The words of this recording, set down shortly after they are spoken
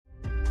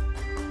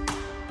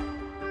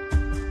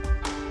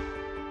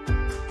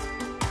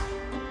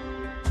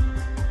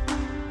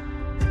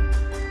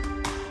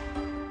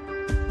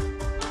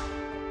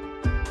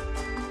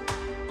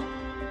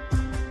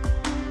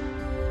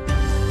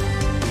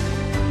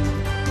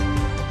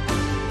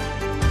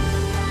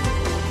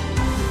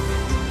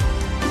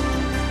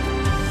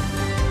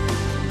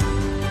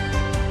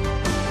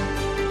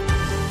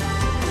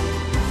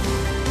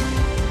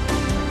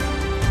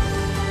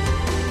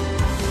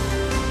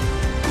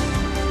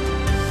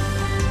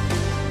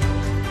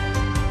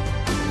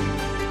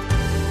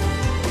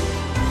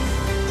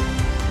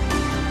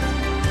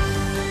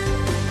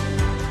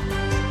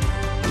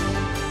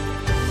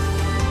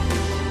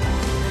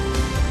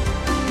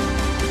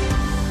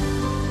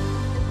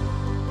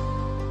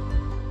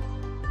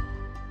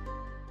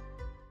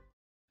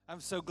I'm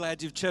so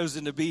glad you've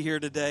chosen to be here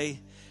today.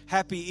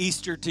 Happy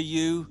Easter to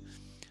you.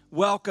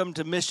 Welcome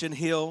to Mission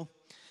Hill.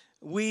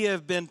 We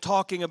have been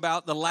talking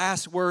about the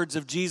last words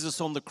of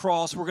Jesus on the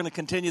cross. We're going to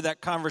continue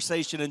that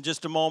conversation in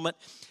just a moment.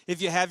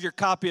 If you have your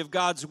copy of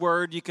God's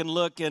Word, you can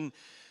look in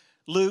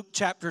Luke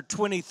chapter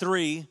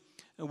 23.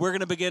 We're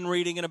going to begin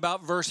reading in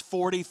about verse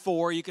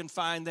 44. You can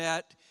find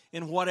that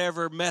in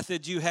whatever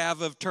method you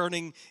have of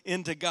turning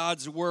into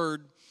God's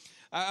Word.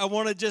 I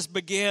want to just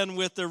begin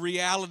with the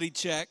reality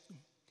check.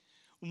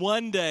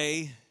 One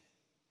day,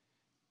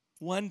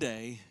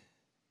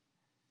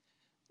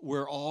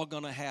 we're all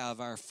going to have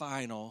our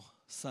final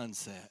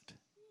sunset.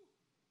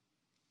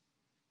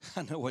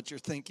 I know what you're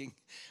thinking.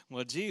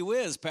 Well, gee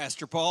whiz,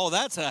 Pastor Paul,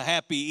 that's a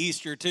happy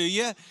Easter to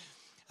you.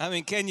 I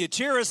mean, can you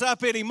cheer us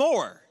up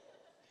anymore?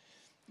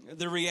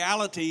 The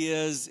reality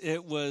is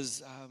it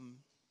was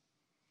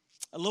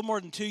a little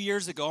more than 2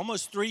 years ago,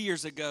 almost 3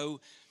 years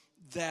ago,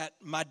 that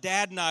my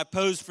dad and I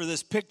posed for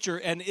this picture,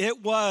 and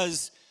it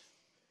was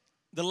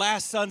the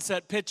last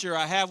sunset picture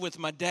I have with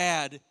my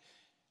dad,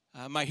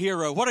 my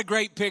hero. What a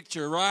great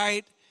picture,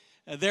 right?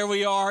 There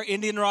we are,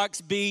 Indian Rocks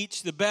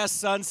Beach, the best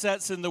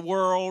sunsets in the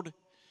world.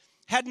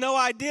 Had no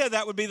idea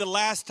that would be the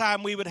last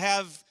time we would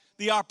have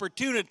the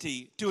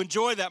opportunity to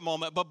enjoy that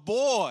moment. But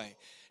boy,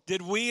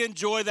 did we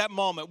enjoy that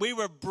moment. We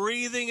were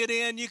breathing it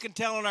in. You can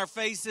tell on our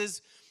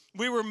faces.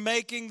 We were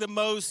making the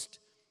most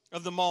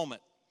of the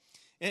moment.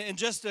 In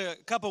just a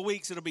couple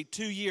weeks, it'll be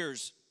 2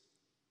 years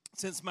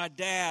since my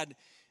dad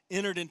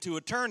entered into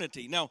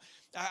eternity. Now,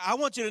 I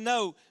want you to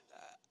know,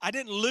 I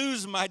didn't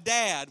lose my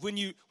dad. When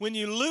you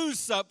lose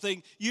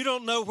something, you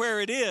don't know where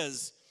it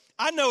is.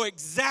 I know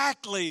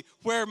exactly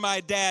where my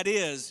dad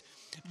is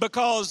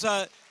because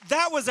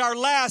that was our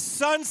last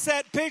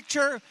sunset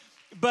picture,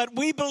 but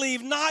we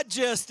believe not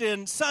just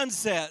in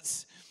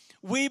sunsets.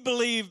 We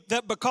believe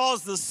that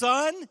because the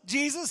sun,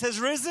 Jesus, has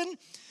risen,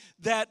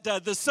 that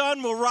the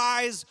sun will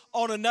rise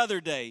on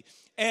another day.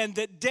 And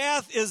that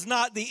death is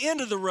not the end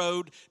of the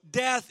road.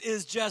 Death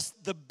is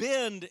just the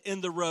bend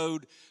in the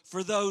road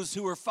for those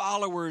who are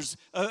followers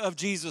of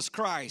Jesus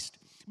Christ.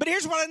 But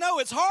here's what I know.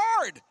 It's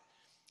hard.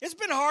 It's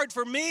been hard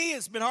for me.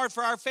 It's been hard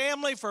for our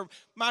family, for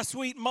my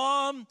sweet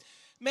mom.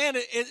 Man,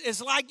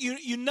 it's like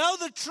you know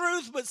the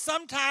truth, but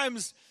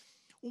sometimes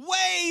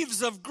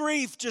waves of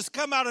grief just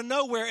come out of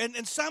nowhere.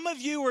 And some of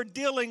you are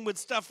dealing with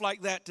stuff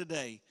like that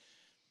today.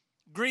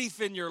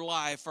 Grief in your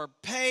life, or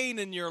pain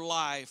in your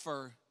life,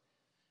 or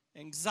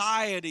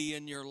anxiety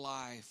in your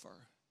life, or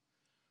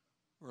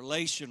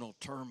relational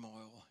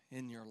turmoil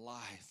in your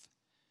life.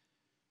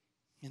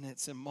 And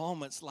it's in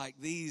moments like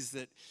these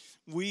that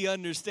we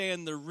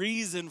understand the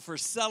reason for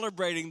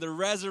celebrating the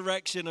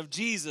resurrection of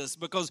Jesus,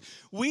 because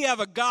we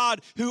have a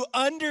God who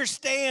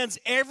understands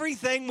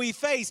everything we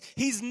face.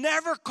 He's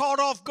never caught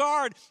off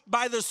guard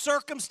by the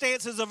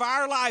circumstances of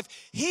our life.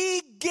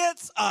 He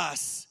gets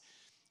us.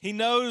 He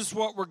knows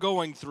what we're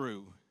going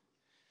through.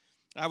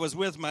 I was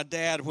with my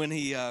dad when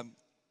he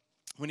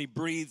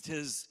breathed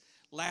his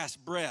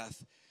last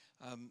breath.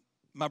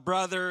 My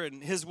brother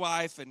and his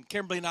wife and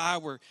Kimberly and I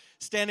were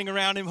standing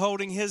around him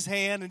holding his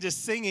hand and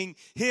just singing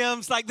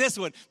hymns like this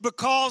one.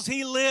 Because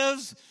he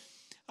lives,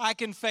 I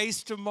can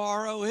face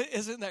tomorrow.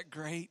 Isn't that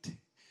great?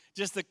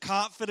 Just the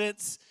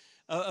confidence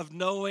of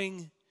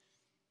knowing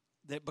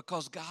that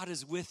because God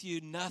is with you,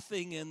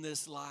 nothing in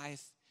this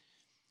life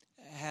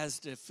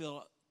has to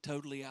feel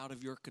totally out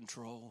of your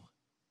control.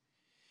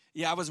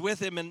 Yeah, I was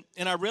with him and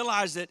I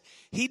realized that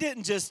he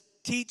didn't just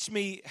teach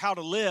me how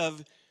to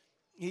live.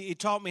 He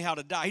taught me how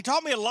to die. He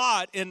taught me a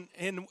lot in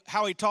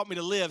how he taught me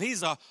to live.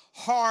 He's a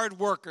hard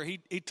worker. He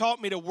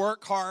taught me to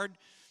work hard.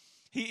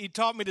 He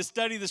taught me to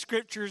study the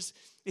scriptures.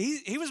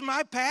 He was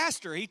my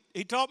pastor.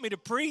 He taught me to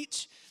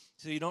preach.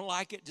 So you don't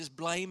like it, just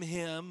blame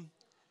him.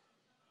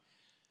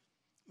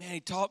 Man,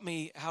 he taught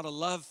me how to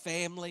love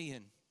family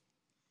and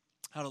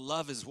how to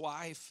love his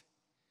wife.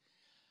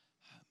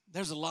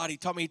 There's a lot he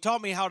taught me. He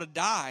taught me how to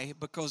die,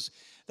 because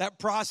that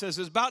process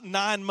is about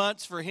 9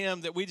 months for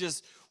him that we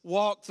just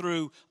walked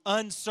through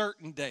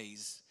uncertain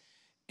days.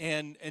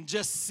 And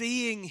just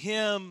seeing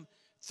him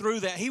through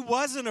that. He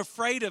wasn't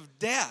afraid of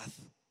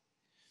death.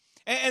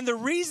 And the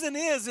reason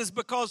is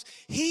because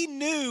he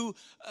knew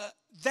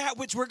that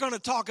which we're going to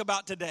talk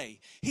about today.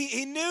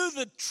 He knew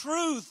the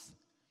truth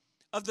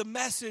of the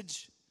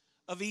message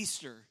of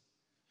Easter.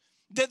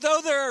 That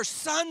though there are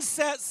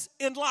sunsets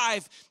in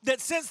life, that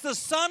since the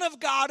Son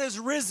of God has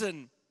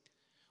risen,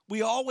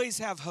 we always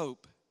have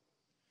hope.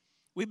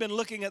 We've been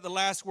looking at the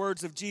last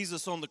words of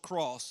Jesus on the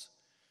cross.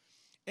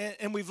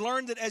 And we've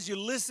learned that as you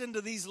listen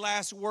to these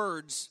last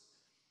words,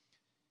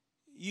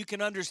 you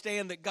can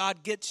understand that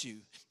God gets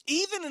you.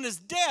 Even in his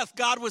death,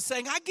 God was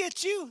saying, I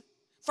get you.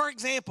 For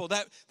example,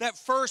 that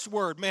first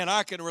word, man,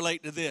 I can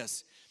relate to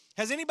this.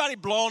 Has anybody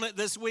blown it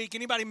this week?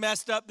 Anybody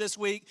messed up this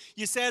week?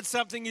 You said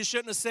something you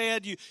shouldn't have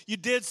said. You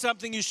did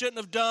something you shouldn't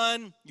have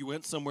done. You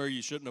went somewhere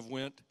you shouldn't have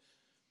went.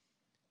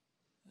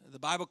 The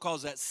Bible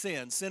calls that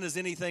sin. Sin is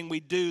anything we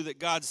do that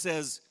God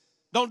says,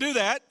 don't do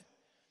that.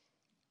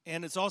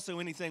 And it's also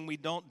anything we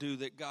don't do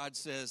that God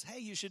says, hey,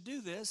 you should do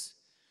this.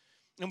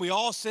 And we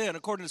all sin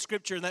according to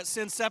Scripture, and that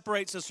sin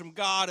separates us from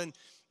God. And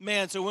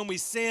man, so when we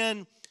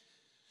sin,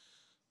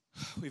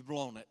 we've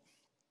blown it.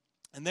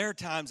 And there are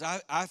times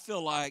I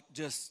feel like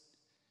just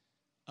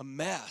a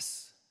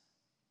mess.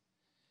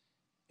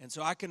 And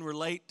so I can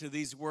relate to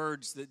these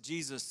words that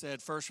Jesus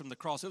said first from the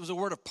cross. It was a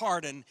word of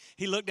pardon.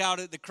 He looked out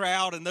at the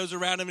crowd and those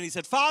around him, and he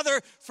said,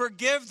 Father,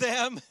 forgive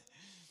them.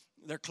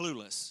 They're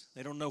clueless.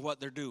 They don't know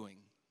what they're doing.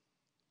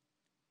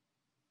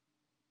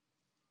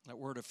 That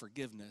word of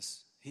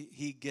forgiveness,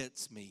 he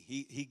gets me.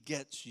 He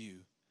gets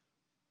you.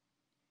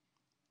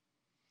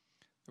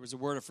 There was a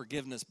word of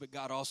forgiveness, but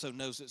God also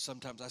knows that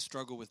sometimes I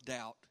struggle with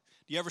doubt.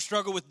 Do you ever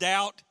struggle with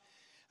doubt?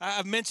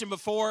 I've mentioned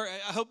before,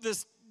 I hope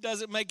this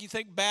doesn't make you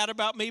think bad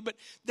about me, but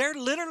there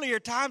literally are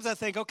times I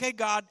think, okay,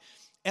 God,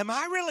 am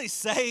I really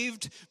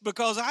saved?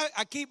 Because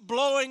I keep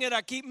blowing it,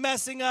 I keep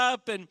messing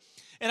up, and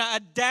I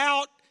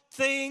doubt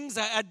things,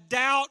 I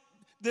doubt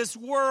this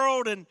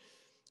world. And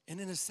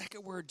in the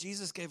second word,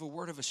 Jesus gave a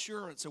word of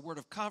assurance, a word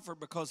of comfort,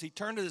 because he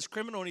turned to this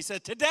criminal and he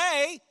said,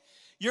 today,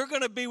 you're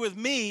going to be with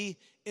me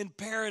in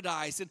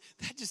paradise. And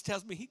that just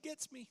tells me he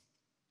gets me.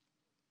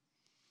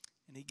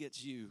 And he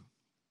gets you.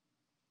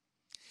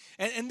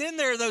 And then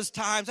there are those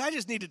times, I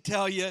just need to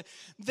tell you,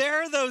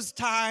 there are those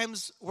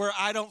times where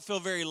I don't feel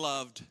very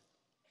loved.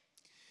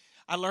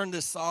 I learned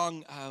this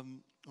song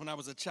when I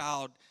was a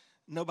child.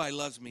 Nobody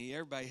loves me.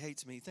 Everybody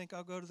hates me. Think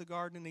I'll go to the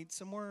garden and eat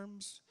some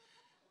worms?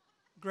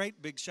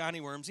 Great big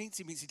shiny worms.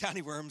 Eatsy meatsy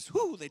tiny worms.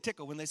 Whoo, they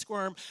tickle when they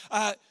squirm.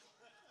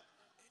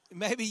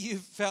 Maybe you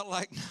felt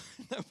like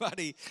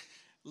nobody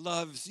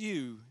loves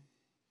you.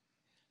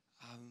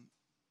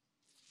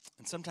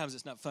 And sometimes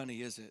it's not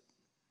funny, is it?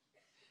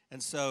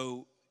 And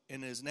so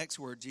in his next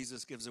word,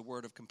 Jesus gives a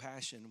word of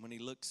compassion when he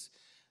looks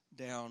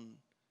down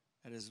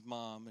at his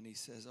mom and he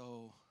says,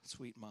 oh,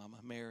 sweet mama,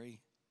 Mary,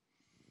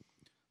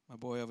 my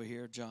boy over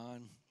here,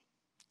 John,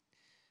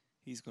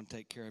 he's going to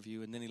take care of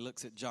you. And then he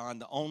looks at John,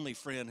 the only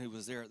friend who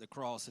was there at the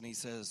cross, and he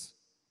says,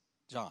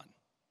 John,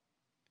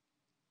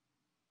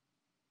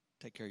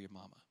 take care of your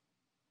mama.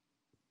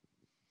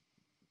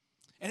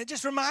 And it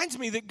just reminds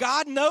me that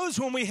God knows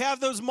when we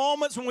have those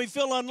moments when we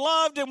feel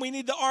unloved and we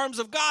need the arms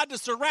of God to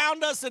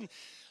surround us. And,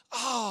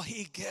 oh,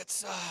 he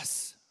gets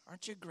us.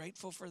 Aren't you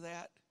grateful for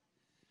that?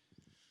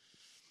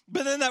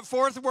 But then that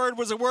fourth word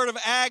was a word of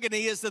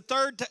agony. It's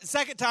the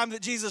second time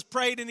that Jesus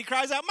prayed, and he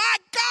cries out, my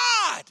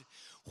God,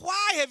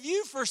 why have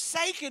you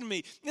forsaken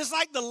me? It's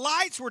like the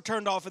lights were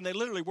turned off, and they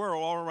literally were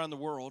all around the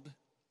world.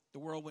 The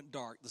world went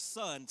dark. The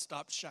sun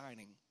stopped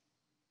shining.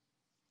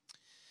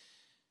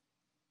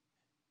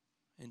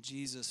 And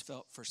Jesus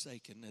felt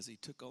forsaken as he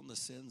took on the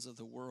sins of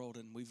the world.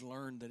 And we've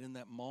learned that in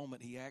that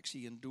moment, he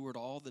actually endured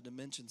all the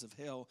dimensions of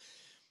hell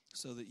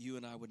so that you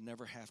and I would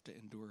never have to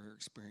endure or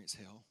experience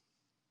hell.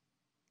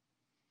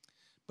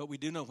 But we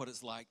do know what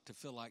it's like to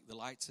feel like the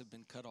lights have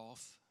been cut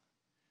off.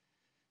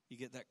 You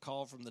get that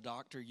call from the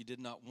doctor you did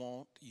not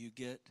want. You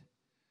get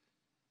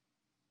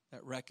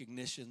that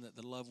recognition that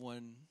the loved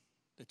one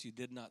that you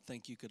did not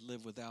think you could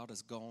live without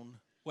is gone,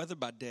 whether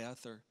by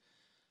death or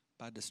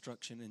by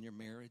destruction in your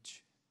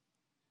marriage.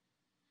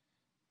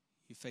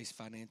 You face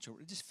financial,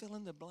 just fill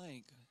in the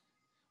blank.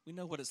 We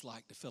know what it's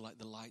like to feel like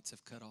the lights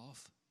have cut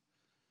off.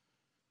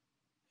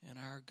 And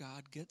our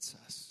God gets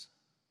us.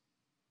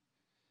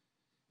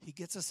 He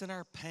gets us in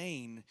our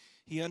pain.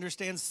 He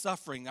understands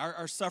suffering.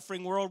 Our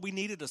suffering world, we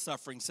needed a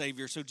suffering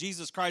Savior. So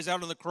Jesus cries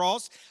out on the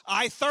cross,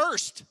 I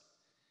thirst.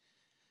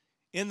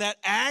 In that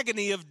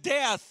agony of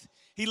death,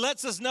 he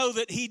lets us know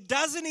that he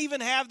doesn't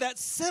even have that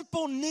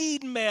simple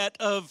need met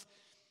of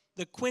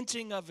the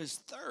quenching of his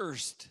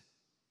thirst.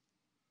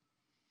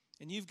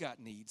 And you've got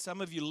needs. Some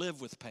of you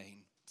live with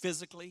pain,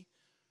 physically,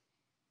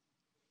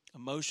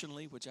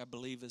 emotionally, which I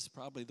believe is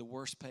probably the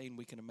worst pain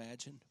we can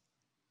imagine.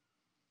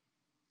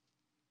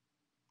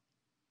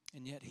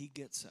 And yet he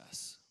gets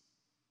us.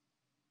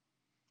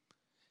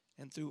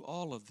 And through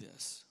all of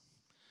this,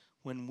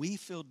 when we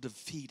feel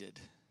defeated,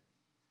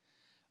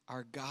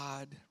 our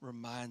God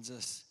reminds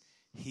us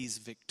he's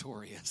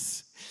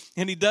victorious.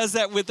 And he does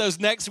that with those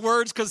next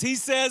words because he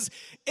says,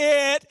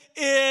 it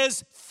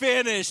is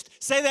finished.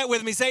 Say that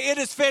with me. Say, it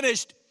is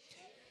finished.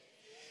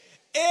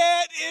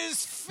 It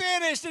is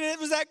finished. And it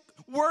was that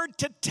word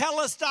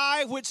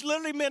tetelestai, which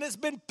literally meant it's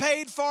been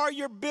paid for,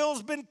 your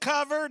bill's been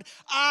covered,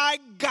 I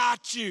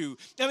got you.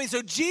 I mean,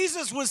 so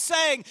Jesus was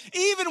saying,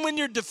 even when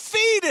you're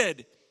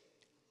defeated,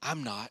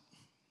 I'm not.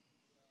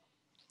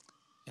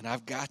 And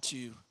I've got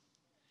you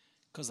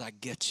because I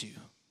get you.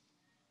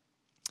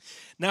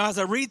 Now, as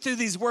I read through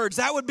these words,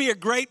 that would be a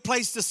great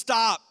place to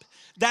stop.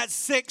 That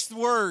sixth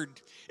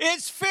word.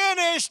 It's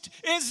finished.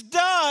 It's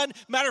done.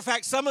 Matter of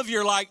fact, some of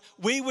you are like,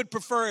 we would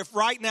prefer if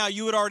right now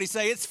you would already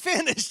say it's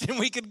finished and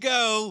we could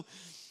go.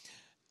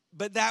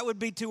 But that would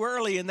be too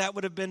early, and that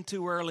would have been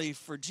too early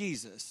for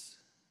Jesus.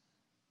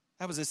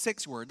 That was a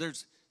sixth word.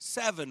 There's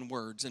 7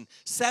 words, and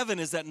 7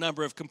 is that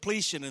number of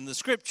completion in the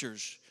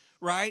scriptures,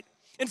 right?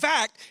 In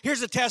fact,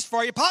 here's a test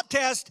for you. Pop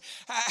test.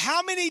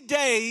 How many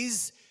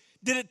days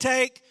did it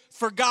take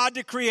for God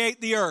to create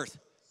the earth?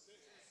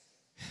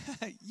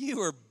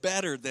 You are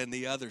better than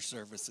the other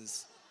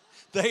services.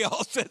 They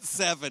all said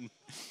 7.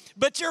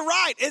 But you're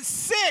right, it's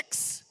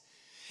 6.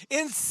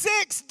 In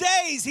 6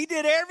 days, he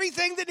did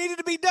everything that needed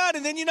to be done.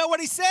 And then you know what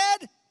he said?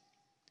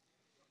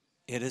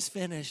 It is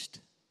finished.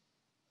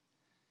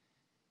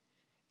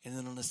 And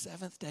then on the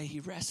 7th day, he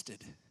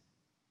rested.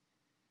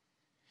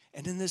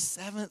 And in this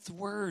 7th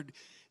word,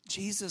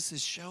 Jesus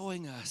is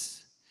showing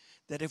us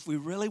that if we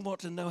really want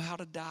to know how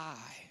to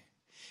die,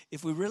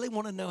 if we really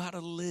want to know how to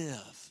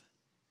live,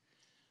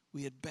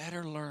 we had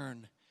better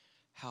learn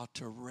how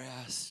to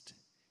rest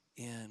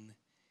in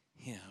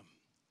him.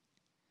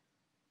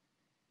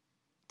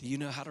 Do you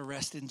know how to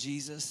rest in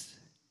Jesus?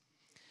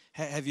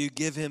 Have you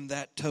given him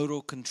that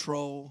total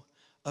control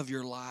of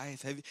your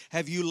life?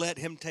 Have you let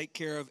him take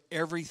care of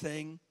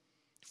everything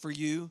for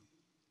you?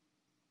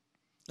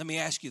 Let me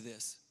ask you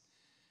this.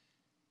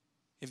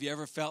 Have you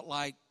ever felt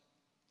like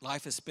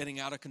life is spinning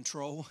out of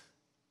control?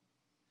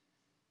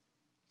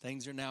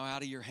 Things are now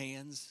out of your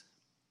hands.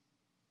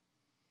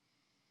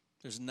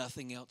 There's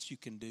nothing else you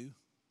can do.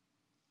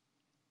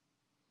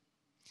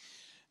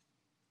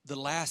 The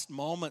last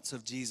moments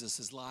of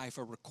Jesus' life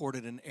are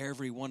recorded in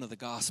every one of the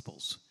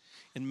Gospels.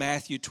 In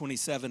Matthew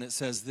 27, it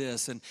says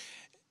this,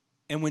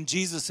 and when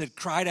Jesus had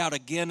cried out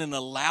again in a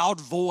loud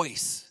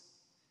voice,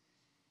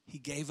 he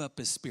gave up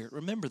his spirit.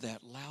 Remember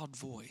that, loud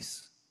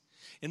voice.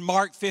 In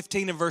Mark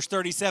 15 and verse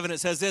 37, it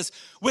says this,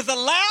 with a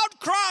loud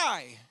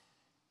cry,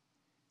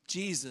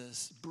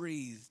 Jesus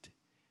breathed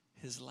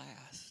his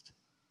last.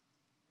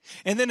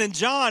 And then in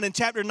John, in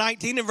chapter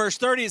 19 and verse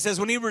 30, it says,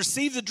 when he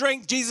received the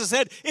drink, Jesus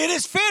said, it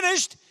is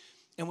finished.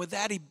 And with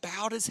that, he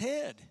bowed his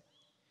head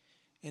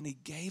and he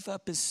gave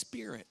up his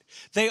spirit.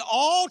 They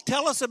all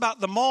tell us about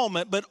the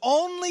moment, but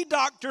only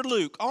Dr.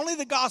 Luke, only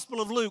the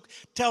Gospel of Luke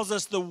tells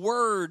us the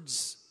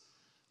words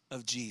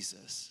of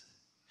Jesus.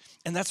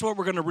 And that's what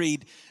we're going to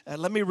read.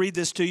 Let me read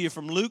this to you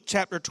from Luke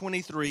chapter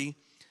 23,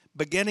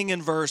 beginning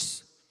in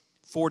verse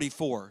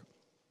 44.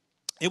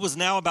 It was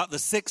now about the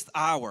 6th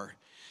hour,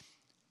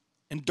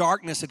 and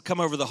darkness had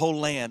come over the whole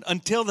land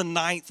until the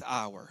 9th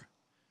hour.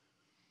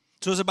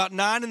 So it was about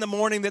 9 in the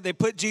morning that they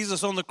put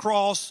Jesus on the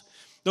cross.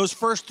 Those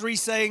first 3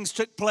 sayings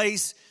took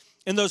place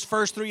in those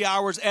first 3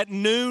 hours. At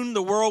noon,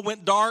 the world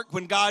went dark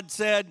when God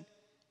said,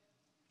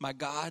 my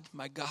God,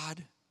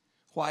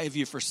 why have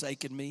you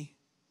forsaken me?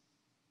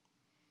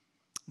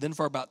 Then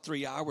for about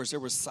 3 hours, there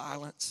was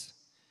silence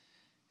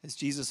as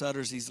Jesus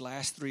utters these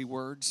last 3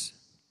 words.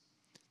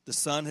 The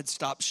sun had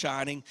stopped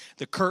shining.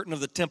 The curtain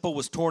of the temple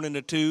was torn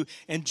into 2.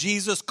 And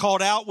Jesus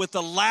called out with a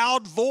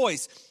loud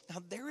voice.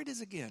 Now, there it is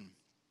again.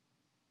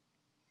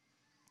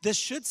 This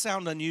should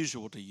sound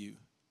unusual to you.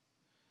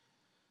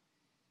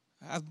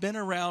 I've been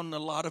around a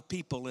lot of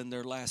people in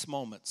their last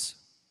moments.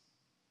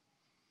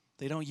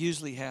 They don't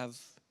usually have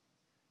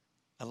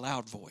a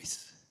loud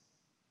voice.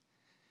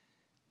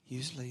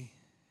 Usually,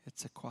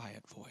 it's a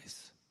quiet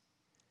voice.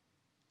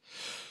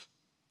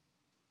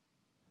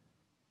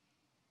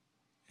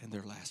 And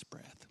their last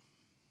breath.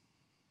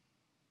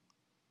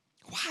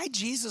 Why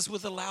Jesus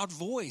with a loud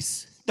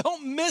voice?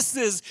 Don't miss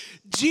this.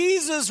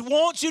 Jesus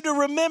wants you to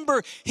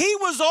remember he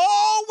was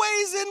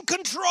always in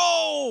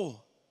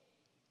control.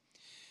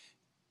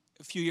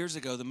 A few years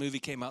ago, the movie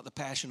came out, The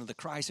Passion of the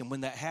Christ, and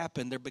when that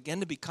happened, there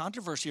began to be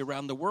controversy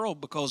around the world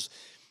because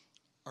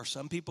are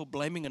some people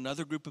blaming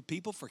another group of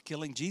people for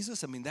killing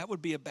Jesus? I mean, that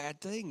would be a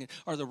bad thing.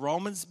 Are the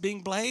Romans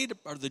being blamed?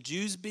 Are the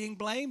Jews being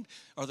blamed?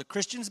 Are the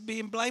Christians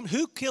being blamed?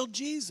 Who killed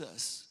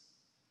Jesus?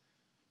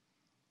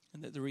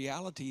 And that the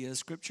reality is,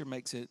 Scripture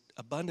makes it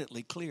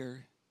abundantly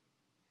clear,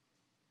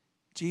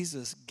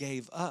 Jesus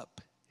gave up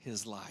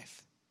his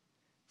life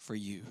for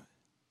you.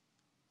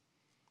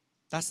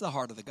 That's the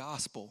heart of the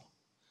gospel.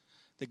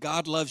 That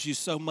God loves you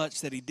so much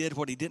that he did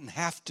what he didn't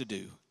have to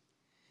do.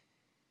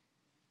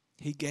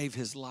 He gave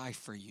his life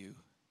for you.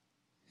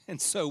 And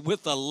so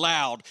with a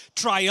loud,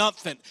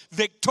 triumphant,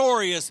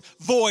 victorious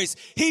voice,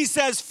 he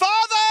says,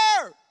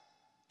 Father,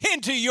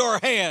 into your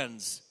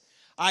hands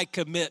I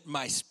commit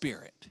my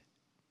spirit.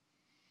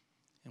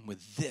 And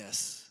with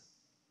this,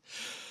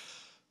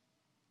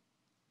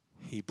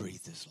 he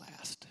breathed his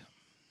last.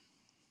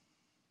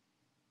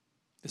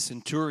 The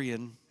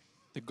centurion,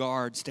 the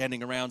guard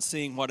standing around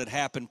seeing what had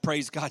happened,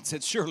 praised God and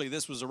said, surely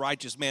this was a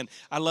righteous man.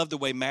 I love the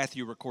way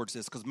Matthew records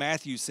this because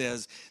Matthew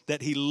says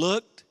that he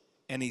looked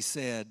and he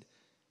said,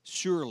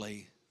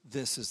 surely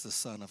this is the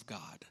Son of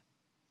God.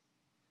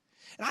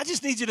 And I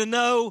just need you to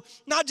know,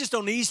 not just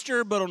on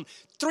Easter, but on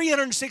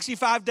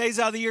 365 days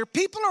out of the year,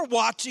 people are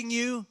watching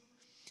you.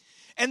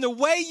 And the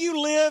way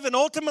you live and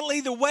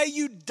ultimately the way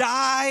you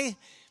die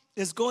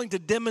is going to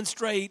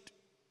demonstrate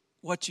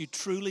what you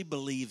truly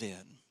believe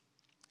in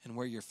and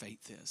where your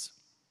faith is.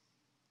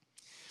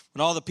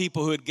 When all the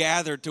people who had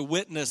gathered to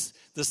witness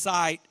the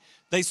sight,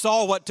 they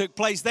saw what took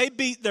place. They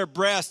beat their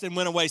breast and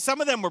went away. Some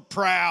of them were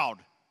proud.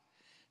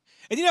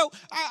 And you know,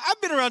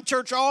 I've been around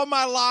church all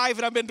my life,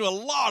 and I've been to a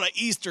lot of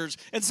Easters.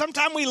 And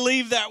sometimes we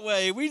leave that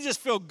way. We just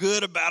feel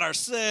good about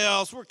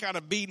ourselves. We're kind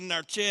of beating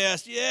our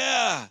chest.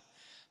 Yeah,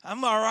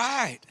 I'm all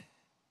right.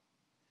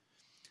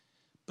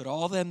 But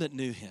all them that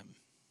knew him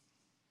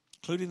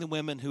including the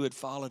women who had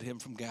followed him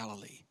from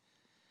Galilee.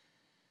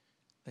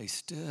 They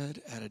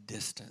stood at a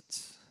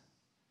distance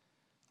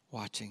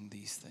watching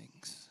these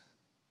things.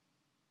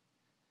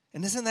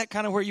 And isn't that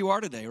kind of where you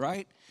are today,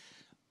 right?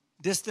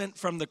 Distant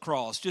from the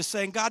cross, just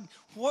saying, God,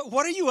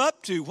 what are you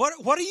up to? What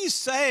are you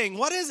saying?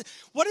 What is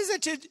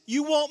it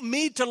you want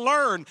me to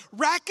learn?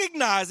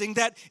 Recognizing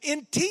that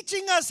in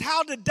teaching us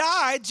how to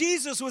die,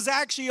 Jesus was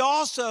actually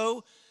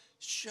also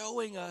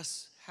showing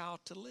us how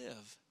to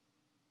live.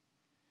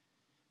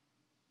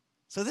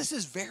 So this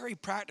is very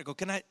practical.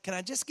 Can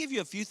I just give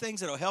you a few things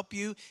that will help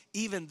you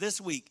even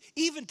this week,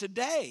 even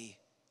today,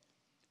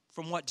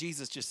 from what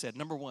Jesus just said?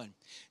 Number one,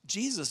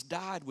 Jesus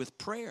died with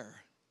prayer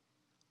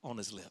on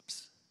his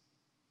lips.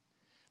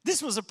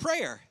 This was a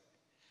prayer.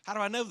 How do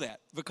I know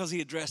that? Because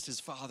he addressed his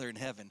Father in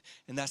heaven,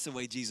 and that's the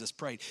way Jesus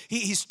prayed.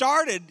 He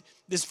started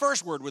this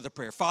first word with a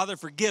prayer, Father,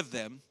 forgive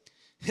them.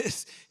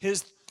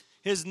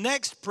 His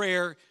next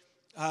prayer,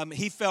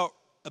 he felt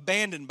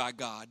abandoned by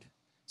God,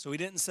 so he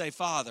didn't say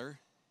Father.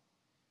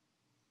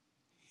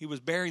 He was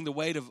bearing the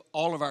weight of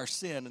all of our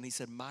sin, and he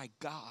said, my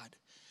God.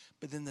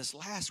 But then this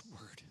last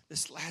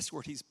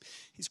word, he's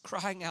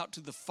crying out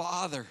to the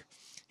Father.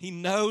 He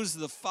knows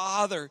the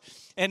Father,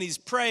 and he's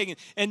praying.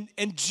 And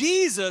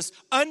Jesus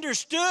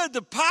understood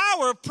the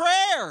power of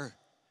prayer.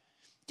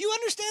 Do you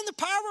understand the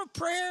power of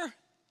prayer?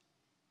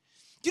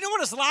 Do you know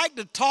what it's like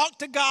to talk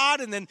to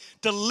God and then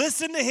to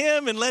listen to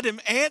him and let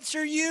him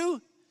answer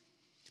you?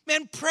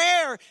 Man,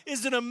 prayer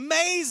is an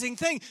amazing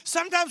thing.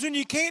 Sometimes when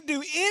you can't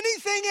do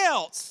anything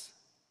else,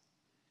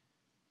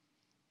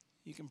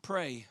 you can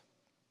pray.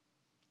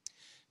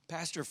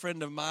 Pastor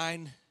friend of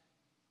mine,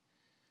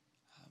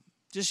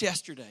 just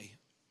yesterday,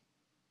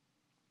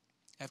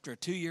 after a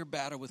 2-year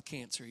battle with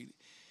cancer, he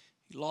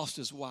lost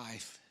his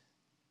wife.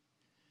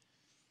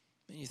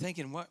 And you're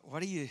thinking,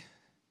 what do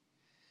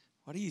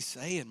you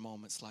say in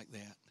moments like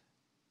that?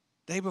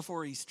 Day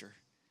before Easter,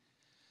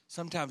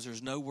 sometimes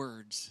there's no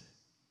words.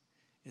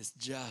 It's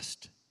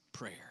just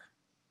prayer.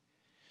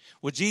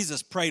 Well,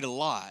 Jesus prayed a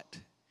lot.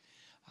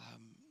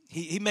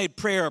 He made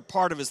prayer a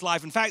part of his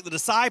life. In fact,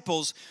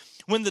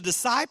 when the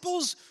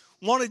disciples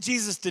wanted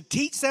Jesus to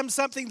teach them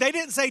something, they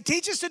didn't say,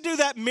 teach us to do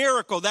that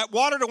miracle, that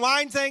water to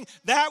wine thing.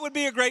 That would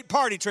be a great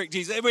party trick,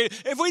 Jesus.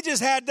 If we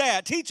just had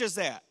that, teach us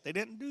that. They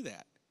didn't do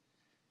that.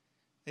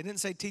 They didn't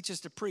say, teach us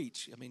to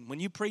preach. I mean,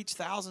 when you preach,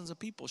 thousands of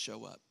people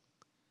show up.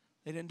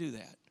 They didn't do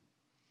that.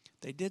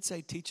 They did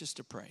say, teach us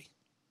to pray.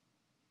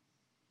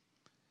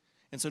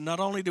 And so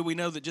not only do we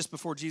know that just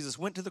before Jesus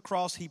went to the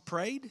cross, he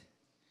prayed,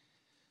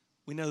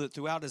 we know that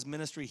throughout his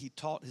ministry, he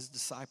taught his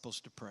disciples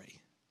to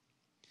pray.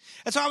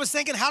 And so I was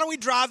thinking, how do we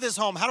drive this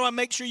home? How do I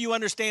make sure you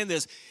understand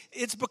this?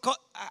 It's because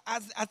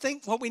I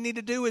think what we need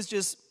to do is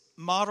just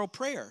model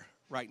prayer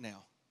right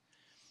now.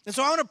 And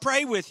so I want to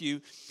pray with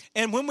you.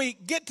 And when we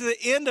get to the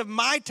end of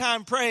my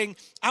time praying,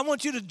 I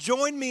want you to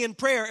join me in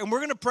prayer. And we're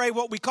going to pray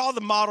what we call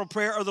the model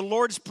prayer or the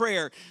Lord's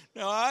Prayer.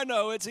 Now, I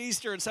know it's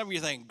Easter, and some of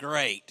you think,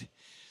 great.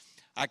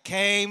 I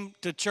came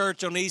to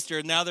church on Easter,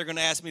 and now they're going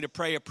to ask me to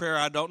pray a prayer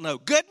I don't know.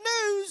 Good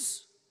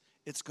news!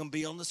 It's going to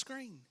be on the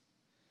screen.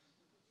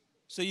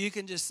 So you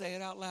can just say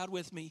it out loud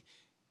with me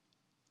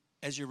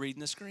as you're reading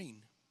the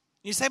screen.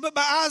 You say, but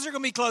my eyes are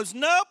going to be closed.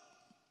 Nope,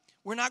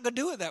 we're not going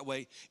to do it that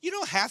way. You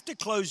don't have to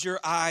close your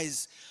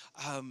eyes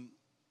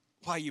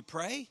while you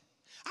pray.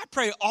 I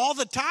pray all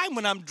the time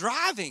when I'm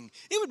driving.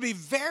 It would be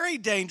very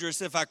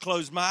dangerous if I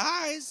closed my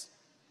eyes.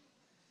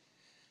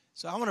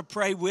 So I want to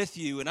pray with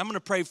you, and I'm going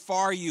to pray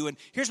for you. And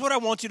here's what I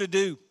want you to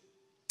do.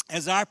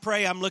 As I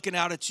pray, I'm looking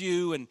out at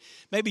you, and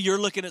maybe you're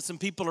looking at some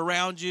people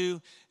around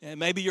you, and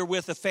maybe you're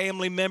with a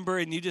family member,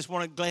 and you just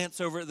want to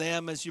glance over at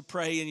them as you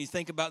pray, and you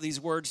think about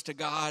these words to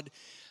God.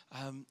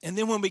 And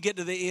then when we get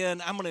to the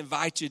end, I'm going to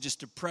invite you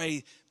just to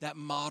pray that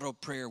model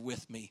prayer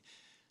with me.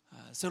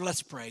 So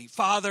let's pray.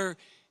 Father,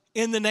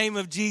 in the name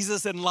of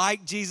Jesus, and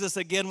like Jesus,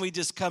 again, we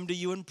just come to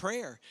you in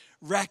prayer,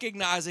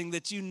 recognizing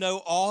that you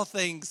know all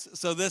things.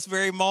 So this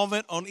very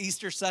moment on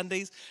Easter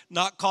Sundays,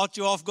 not caught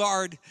you off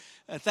guard.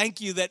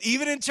 Thank you that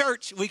even in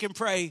church, we can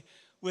pray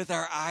with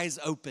our eyes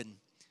open.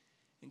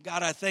 And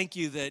God, I thank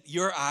you that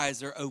your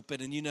eyes are open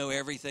and you know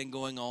everything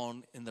going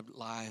on in the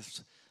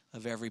lives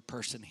of every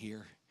person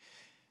here.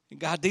 And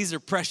God, these are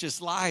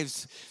precious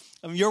lives.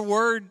 Your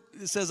word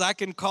says I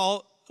can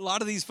call a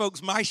lot of these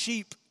folks my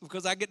sheep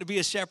because I get to be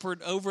a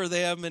shepherd over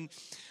them. And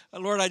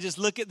Lord, I just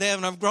look at them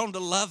and I've grown to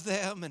love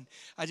them. And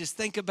I just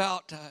think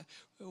about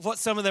what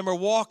some of them are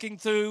walking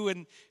through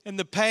and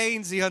the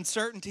pains, the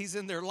uncertainties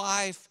in their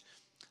life.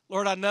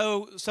 Lord, I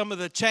know some of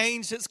the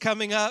change that's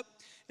coming up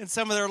in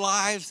some of their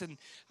lives, and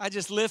I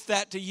just lift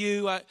that to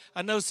you.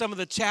 I know some of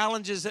the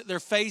challenges that they're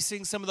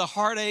facing, some of the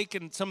heartache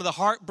and some of the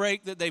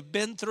heartbreak that they've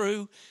been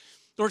through.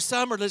 Lord,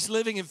 some are just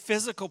living in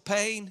physical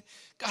pain.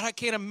 God, I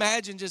can't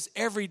imagine just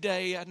every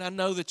day, and I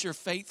know that you're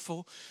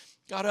faithful.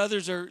 God,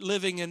 others are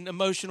living in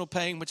emotional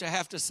pain, which I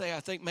have to say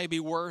I think may be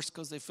worse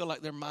because they feel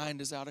like their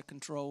mind is out of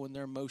control and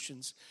their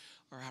emotions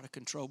are out of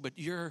control. But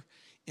you're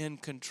in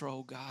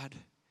control, God.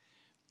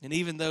 And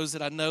even those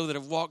that I know that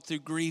have walked through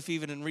grief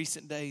even in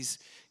recent days,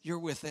 you're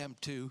with them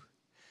too.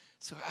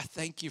 So I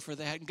thank you for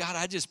that. And God,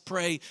 I just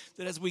pray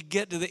that as we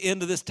get to the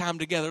end of this time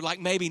together, like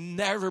maybe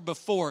never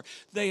before,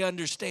 they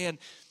understand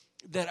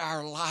that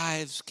our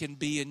lives can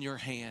be in your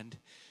hand.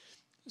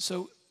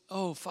 So,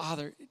 oh,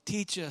 Father,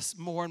 teach us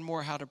more and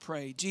more how to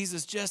pray.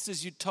 Jesus, just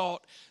as you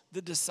taught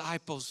the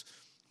disciples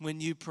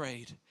when you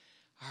prayed,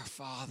 our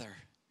Father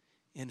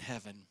in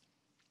heaven,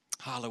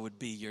 hallowed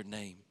be your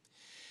name.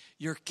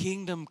 Your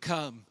kingdom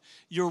come,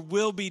 your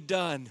will be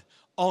done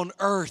on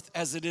earth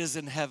as it is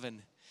in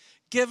heaven.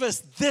 Give us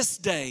this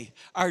day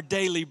our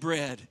daily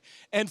bread,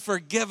 and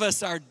forgive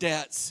us our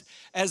debts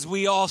as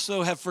we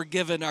also have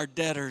forgiven our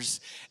debtors.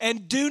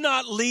 And do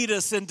not lead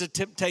us into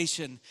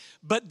temptation,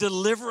 but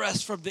deliver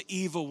us from the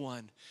evil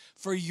one.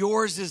 For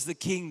yours is the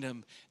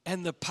kingdom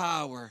and the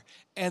power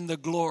and the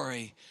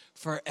glory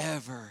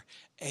forever.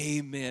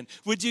 Amen.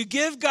 Would you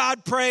give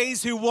God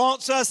praise who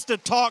wants us to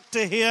talk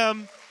to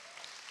him?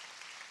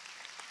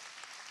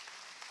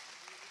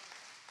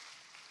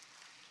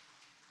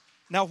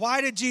 Now,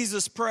 why did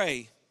Jesus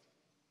pray?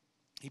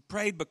 He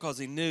prayed because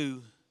he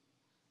knew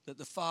that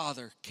the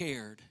Father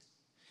cared.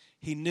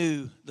 He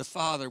knew the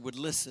Father would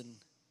listen.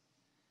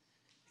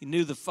 He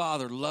knew the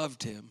Father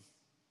loved him.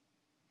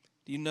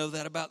 Do you know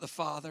that about the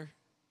Father?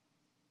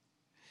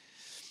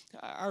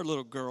 Our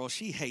little girl,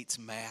 she hates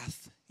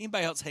math.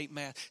 Anybody else hate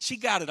math? She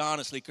got it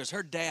honestly because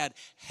her dad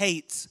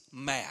hates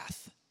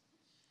math.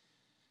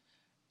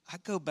 I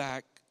go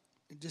back,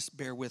 just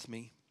bear with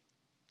me.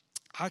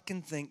 I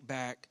can think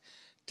back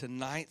to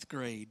 9th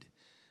grade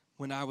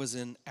when I was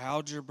in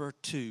Algebra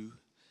 2,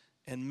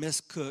 and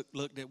Miss Cook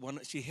looked at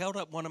she held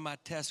up one of my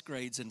test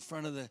grades in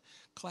front of the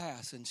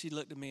class, and she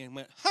looked at me and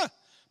went,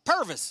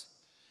 Purvis,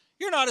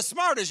 you're not as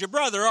smart as your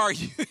brother, are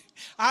you?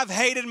 I've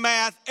hated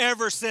math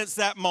ever since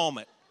that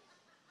moment.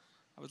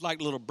 I was like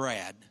little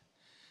Brad.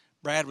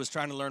 Brad was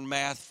trying to learn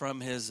math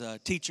from his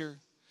teacher.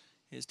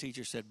 His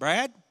teacher said,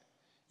 Brad,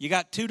 you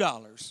got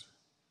 $2.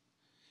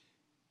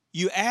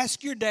 You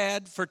ask your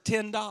dad for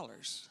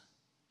 $10.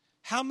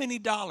 How many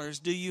dollars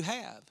do you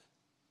have?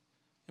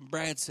 And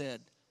Brad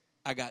said,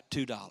 I got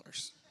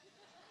 $2.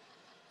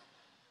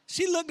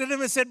 She looked at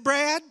him and said,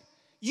 Brad,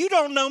 you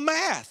don't know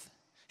math.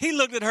 He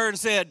looked at her and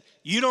said,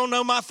 you don't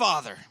know my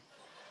Father.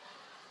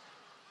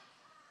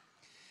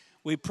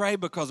 We pray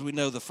because we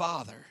know the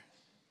Father.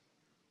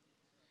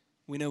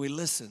 We know he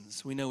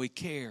listens. We know he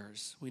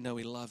cares. We know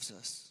he loves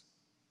us.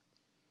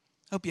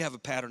 I hope you have a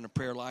pattern of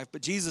prayer life.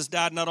 But Jesus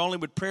died not only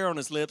with prayer on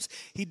his lips,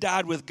 he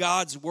died with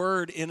God's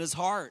word in his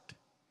heart.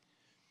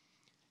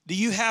 Do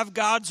you have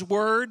God's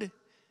word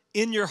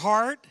in your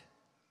heart?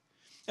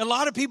 A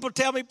lot of people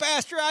tell me,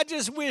 Pastor, I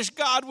just wish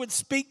God would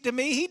speak to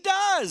me. He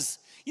does.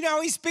 You know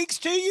how he speaks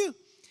to you?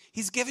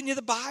 He's given you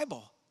the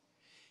Bible.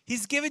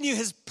 He's given you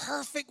his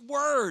perfect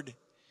word.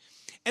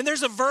 And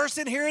there's a verse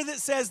in here that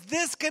says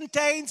this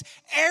contains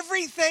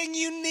everything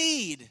you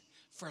need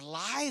for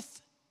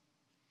life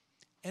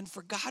and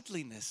for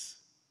godliness.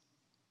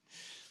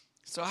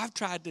 So I've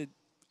tried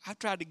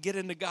to get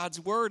into God's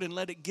word and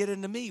let it get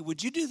into me.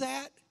 Would you do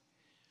that?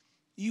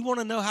 You want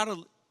to know how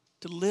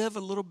to live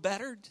a little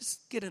better?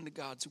 Just get into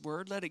God's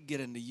word. Let it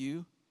get into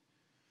you.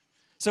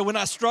 So when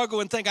I struggle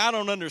and think, I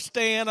don't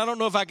understand, I don't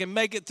know if I can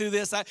make it through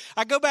this,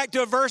 I go back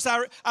to a verse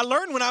I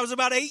learned when I was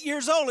about 8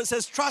 years old. It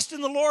says, trust in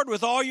the Lord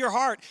with all your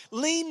heart.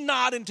 Lean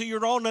not into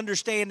your own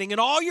understanding. In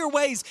all your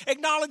ways,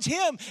 acknowledge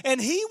him,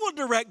 and he will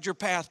direct your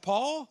path,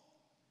 Paul.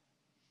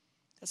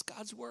 That's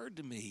God's word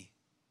to me.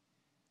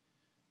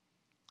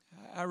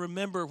 I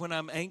remember when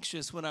I'm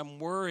anxious, when I'm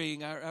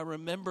worrying, I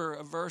remember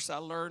a verse I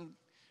learned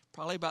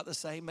probably about the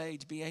same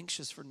age. Be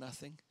anxious for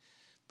nothing,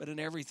 but in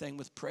everything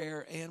with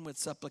prayer and with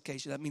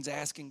supplication. That means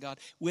asking God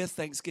with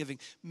thanksgiving.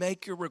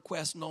 Make your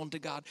request known to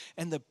God,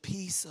 and the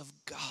peace of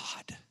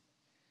God,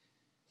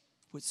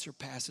 which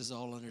surpasses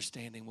all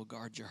understanding, will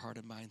guard your heart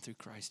and mind through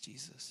Christ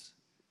Jesus.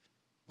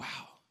 Wow.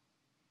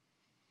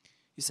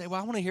 You say,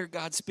 well, I want to hear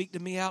God speak to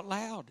me out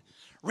loud.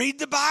 Read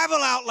the Bible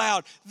out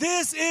loud.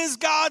 This is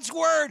God's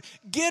word.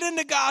 Get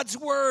into God's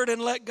word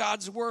and let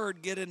God's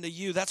word get into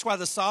you. That's why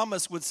the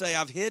psalmist would say,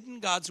 I've hidden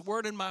God's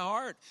word in my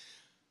heart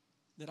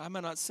that I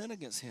may not sin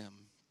against him.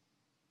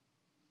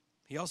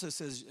 He also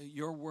says,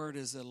 your word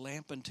is a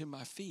lamp unto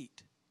my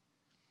feet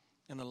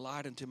and a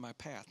light unto my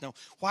path. Now,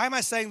 why am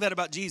I saying that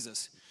about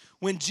Jesus?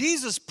 When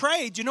Jesus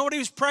prayed, you know what he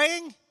was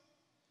praying?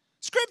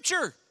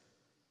 Scripture.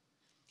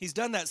 He's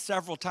done that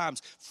several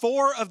times.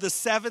 4 of the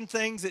 7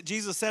 things that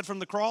Jesus said from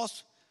the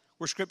cross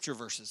were scripture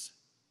verses.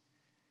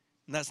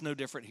 And that's no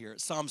different here.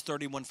 It's Psalms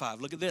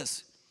 31:5. Look at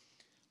this.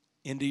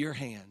 Into your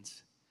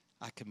hands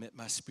I commit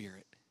my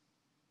spirit.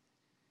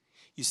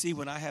 You see,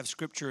 when I have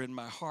scripture in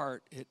my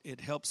heart,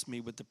 it helps me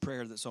with the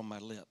prayer that's on my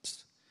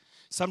lips.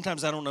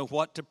 Sometimes I don't know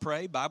what to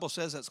pray. Bible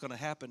says that's going to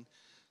happen.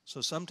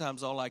 So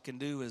sometimes all I can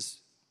do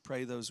is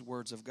pray those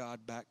words of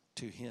God back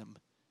to him,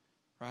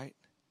 right?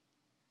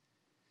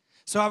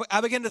 So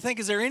I began to think,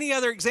 is there any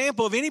other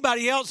example of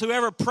anybody else who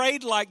ever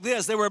prayed like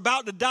this? They were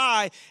about to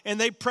die, and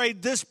they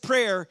prayed this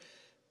prayer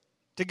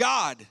to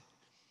God.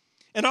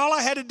 And all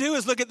I had to do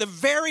is look at the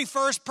very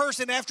first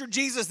person after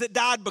Jesus that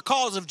died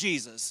because of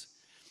Jesus.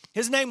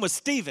 His name was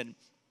Stephen.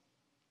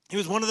 He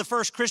was one of the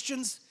first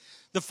Christians,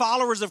 the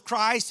followers of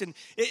Christ. And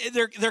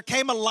there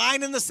came a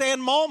line in the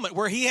sand moment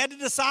where he had to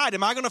decide,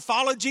 am I going to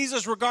follow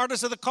Jesus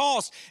regardless of the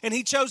cost? And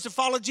he chose to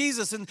follow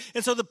Jesus. And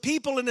so the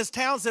people in his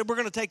town said, we're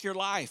going to take your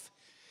life.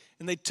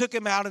 And they took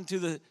him out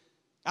into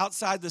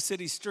outside the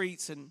city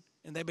streets, and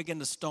they began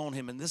to stone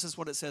him. And this is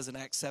what it says in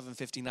Acts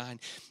 7:59.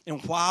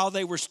 And while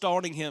they were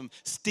stoning him,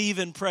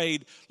 Stephen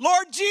prayed,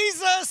 Lord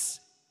Jesus,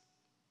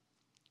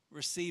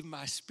 receive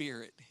my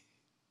spirit.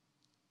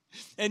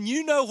 And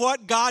you know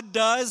what God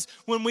does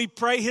when we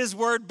pray his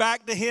word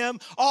back to him?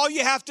 All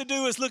you have to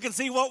do is look and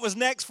see what was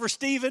next for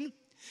Stephen.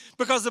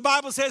 Because the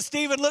Bible says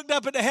Stephen looked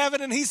up into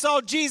heaven and he saw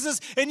Jesus.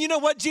 And you know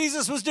what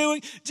Jesus was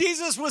doing?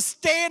 Jesus was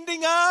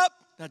standing up.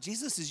 Now,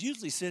 Jesus is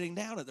usually sitting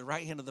down at the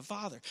right hand of the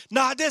Father.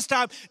 Not this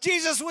time.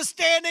 Jesus was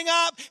standing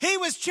up. He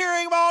was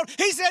cheering him on.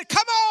 He said,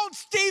 come on,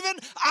 Stephen,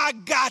 I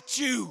got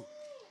you.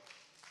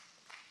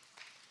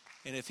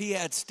 And if he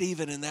had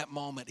Stephen in that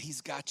moment, he's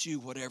got you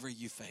whatever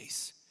you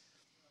face.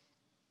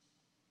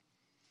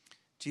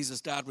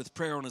 Jesus died with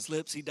prayer on his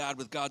lips. He died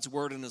with God's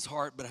word in his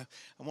heart. But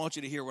I want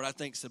you to hear what I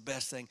think is the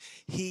best thing.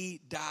 He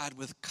died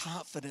with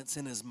confidence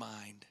in his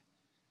mind.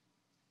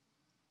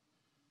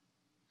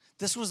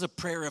 This was a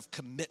prayer of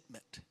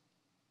commitment.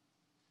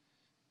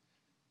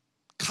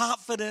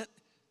 Confident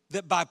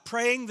that by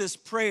praying this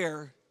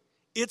prayer,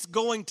 it's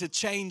going to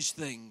change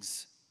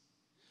things.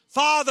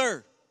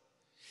 Father,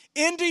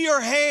 into your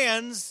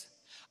hands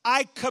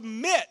I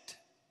commit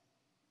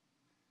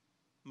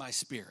my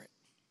spirit.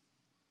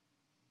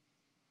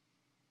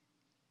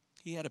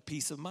 He had a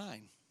peace of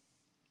mind.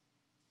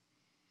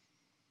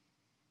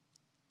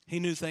 He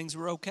knew things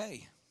were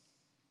okay.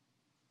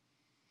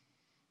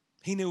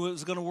 He knew it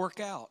was going to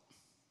work out.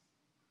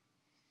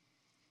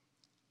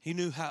 He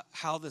knew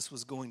how this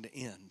was going to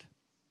end.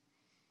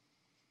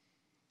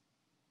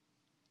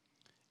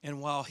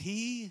 And while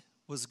he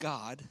was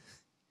God,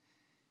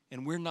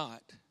 and we're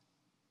not,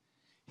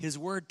 his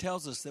word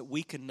tells us that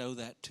we can know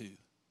that too.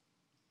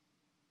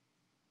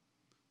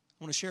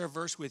 I want to share a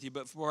verse with you,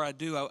 but before I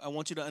do, I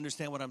want you to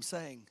understand what I'm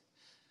saying.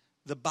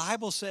 The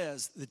Bible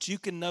says that you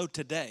can know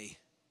today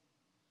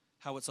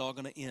how it's all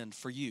going to end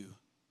for you.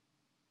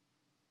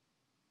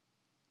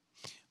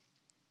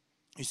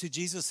 You see,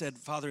 Jesus said,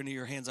 Father, into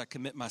your hands I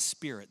commit my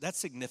spirit. That's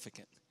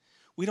significant.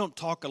 We don't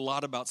talk a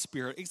lot about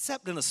spirit,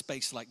 except in a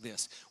space like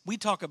this. We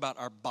talk about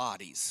our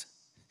bodies.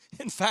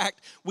 In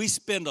fact, we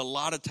spend a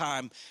lot of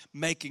time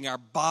making our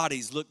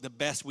bodies look the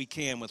best we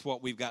can with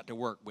what we've got to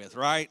work with,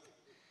 right?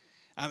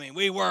 I mean,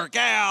 we work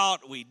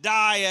out, we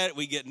diet,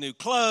 we get new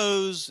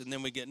clothes, and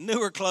then we get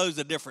newer clothes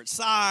a different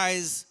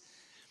size.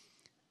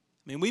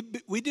 I mean,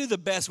 we do the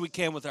best we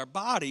can with our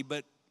body,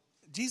 but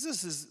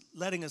Jesus is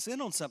letting us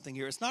in on something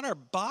here. It's not our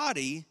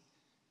body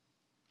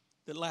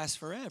that lasts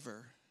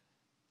forever.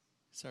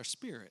 It's our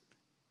spirit.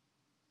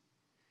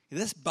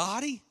 This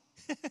body,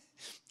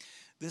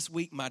 this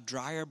week my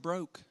dryer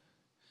broke,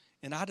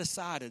 and I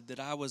decided that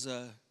I was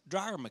a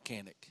dryer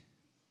mechanic.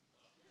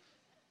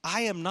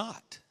 I am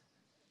not.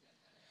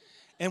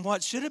 And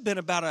what should have been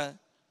about a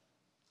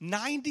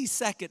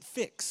 90-second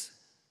fix,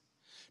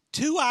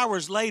 2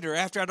 hours later,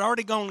 after I'd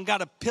already gone and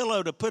got a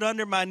pillow to put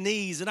under my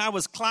knees, and I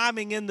was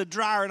climbing in the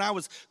dryer, and I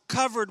was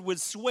covered with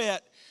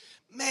sweat,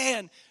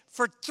 man,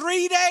 for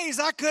 3 days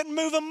I couldn't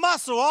move a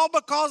muscle, all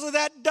because of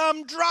that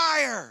dumb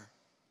dryer.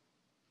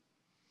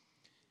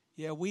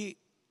 Yeah, we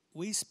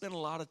spend a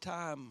lot of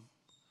time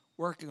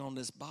working on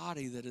this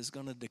body that is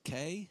going to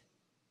decay.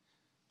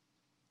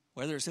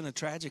 Whether it's in a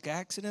tragic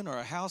accident or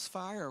a house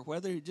fire or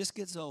whether it just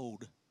gets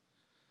old.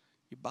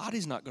 Your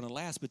body's not going to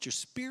last, but your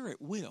spirit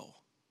will.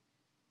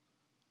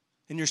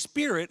 And your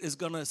spirit is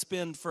going to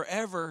spend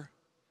forever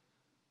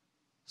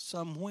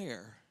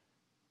somewhere.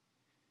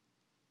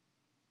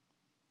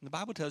 And the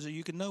Bible tells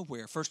you can know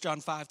where. 1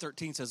 John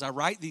 5:13 says, I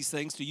write these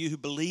things to you who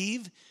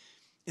believe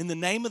in the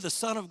name of the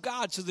Son of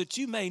God so that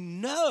you may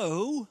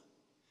know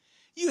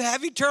you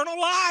have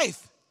eternal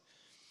life.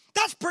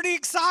 That's pretty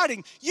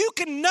exciting. You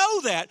can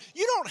know that.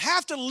 You don't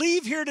have to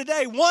leave here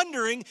today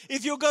wondering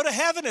if you'll go to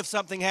heaven if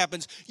something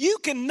happens. You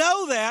can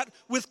know that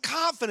with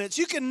confidence.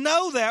 You can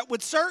know that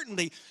with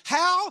certainty.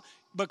 How?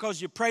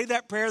 Because you pray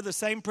that prayer, the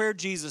same prayer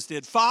Jesus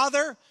did.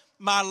 Father,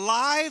 my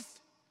life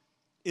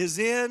is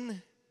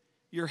in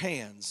your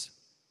hands.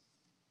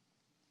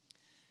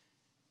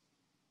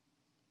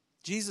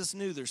 Jesus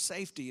knew there's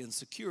safety and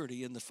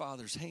security in the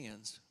Father's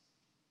hands.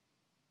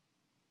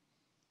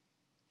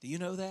 Do you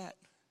know that?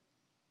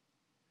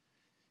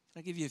 Can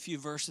I give you a few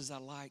verses I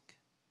like?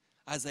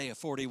 Isaiah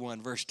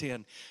 41, verse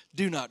 10.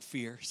 Do not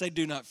fear. Say,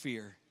 do not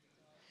fear.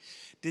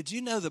 Did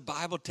you know the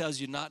Bible tells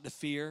you not to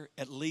fear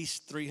at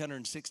least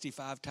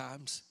 365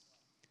 times?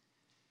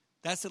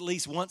 That's at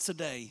least once a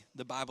day,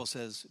 the Bible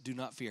says, do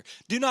not fear.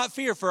 Do not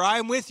fear, for I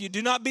am with you.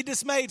 Do not be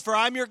dismayed, for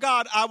I am your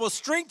God. I will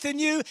strengthen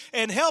you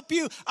and help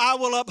you. I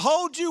will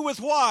uphold you with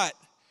what?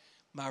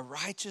 My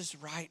righteous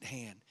right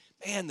hand.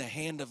 Man, the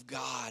hand of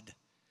God.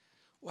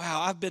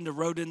 Wow, I've been to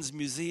Rodin's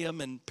Museum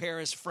in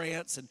Paris,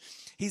 France, and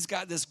he's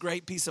got this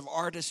great piece of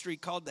artistry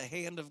called the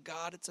Hand of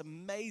God. It's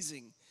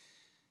amazing.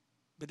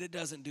 but it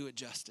doesn't do it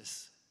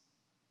justice.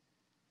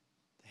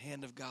 The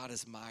hand of God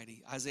is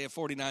mighty. Isaiah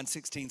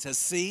 49:16 says,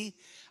 see,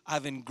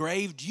 I've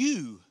engraved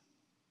you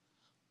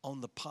on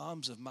the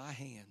palms of my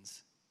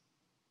hands.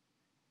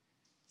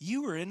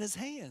 You are in his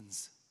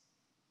hands.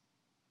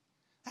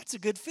 That's a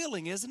good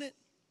feeling, isn't it?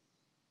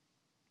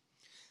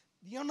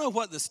 You know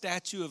what the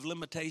statute of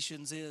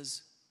limitations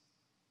is?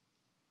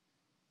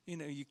 You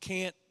know, you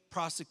can't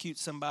prosecute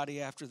somebody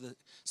after the...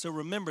 So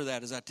remember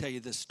that as I tell you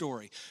this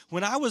story.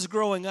 When I was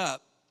growing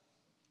up,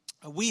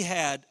 we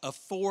had a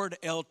Ford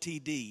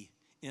LTD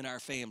in our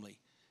family.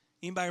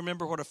 Anybody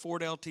remember what a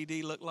Ford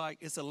LTD looked like?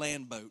 It's a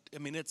land boat. I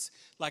mean, it's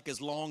like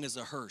as long as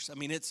a hearse. I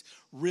mean, it's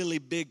really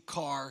big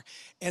car.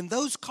 And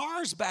those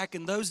cars back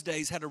in those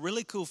days had a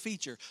really cool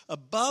feature.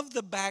 Above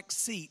the back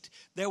seat,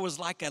 there was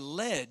like a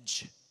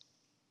ledge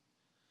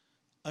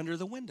under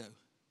the window.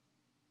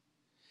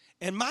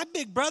 And my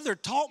big brother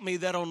taught me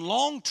that on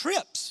long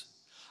trips,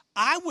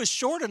 I was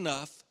short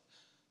enough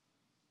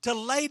to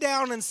lay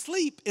down and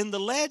sleep in the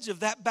ledge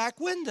of that back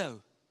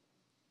window.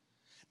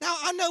 Now,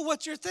 I know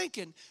what you're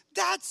thinking.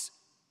 That's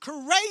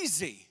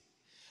crazy.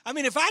 I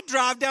mean, if I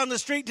drive down the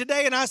street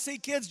today and I see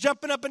kids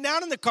jumping up and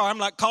down in the car, I'm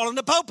like calling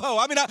the popo.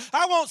 I mean,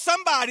 I want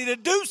somebody to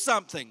do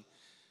something.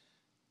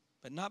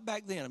 But not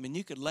back then. I mean,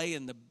 you could lay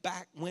in the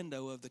back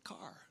window of the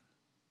car.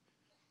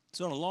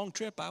 So on a long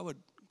trip, I would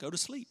go to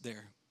sleep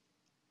there.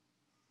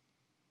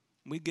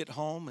 We'd get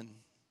home and,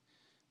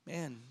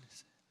 man,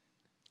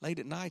 late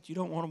at night, you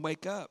don't want to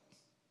wake up.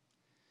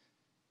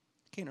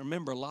 I can't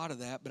remember a lot of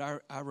that,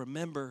 but I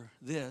remember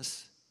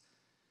this.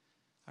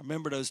 I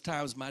remember those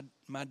times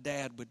my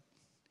dad would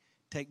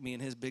take me in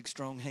his big,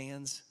 strong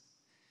hands,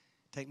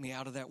 take me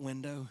out of that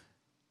window,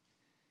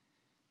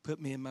 put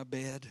me in my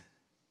bed,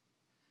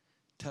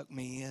 tuck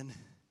me in,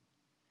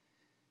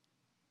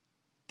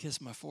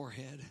 kiss my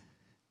forehead.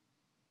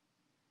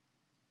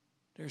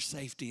 There's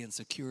safety and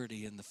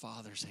security in the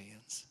Father's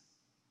hands.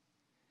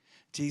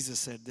 Jesus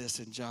said this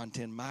in John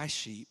 10, my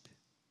sheep,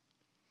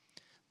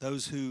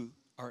 those who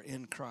are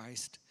in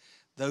Christ,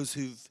 those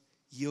who've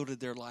yielded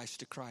their lives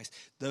to Christ,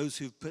 those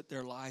who've put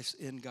their lives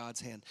in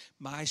God's hand,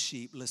 my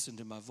sheep listen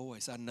to my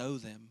voice. I know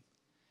them,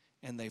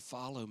 and they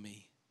follow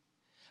me.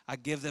 I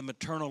give them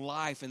eternal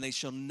life, and they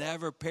shall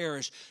never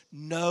perish.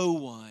 No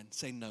one,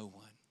 say no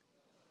one,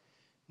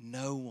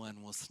 no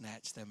one will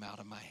snatch them out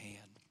of my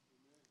hand.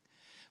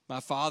 My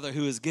Father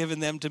who has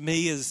given them to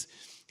me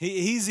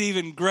he's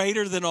even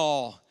greater than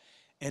all.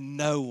 And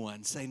no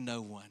one, say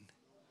no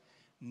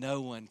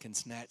one can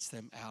snatch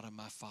them out of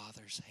my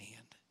Father's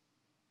hand.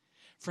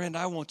 Friend,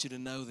 I want you to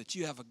know that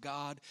you have a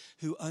God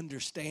who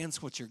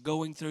understands what you're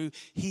going through.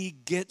 He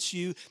gets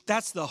you.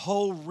 That's the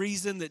whole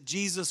reason that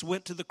Jesus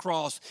went to the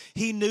cross.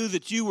 He knew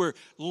that you were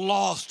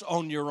lost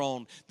on your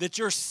own, that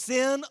your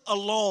sin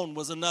alone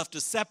was enough to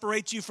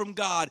separate you from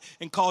God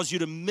and cause you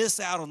to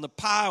miss out on the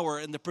power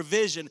and the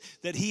provision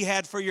that he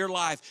had for your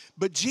life.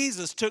 But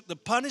Jesus took the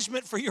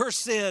punishment for your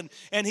sin,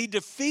 and he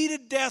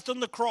defeated death on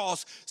the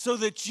cross so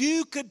that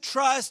you could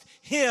trust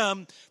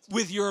him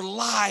with your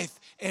life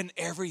and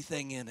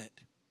everything in it.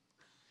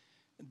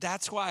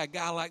 That's why a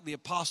guy like the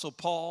Apostle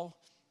Paul,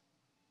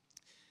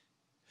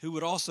 who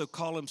would also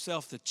call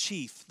himself the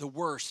chief, the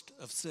worst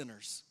of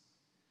sinners.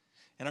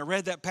 And I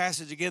read that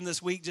passage again this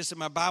week just in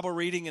my Bible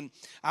reading, and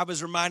I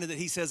was reminded that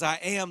he says, I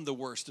am the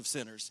worst of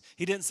sinners.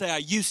 He didn't say I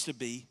used to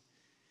be.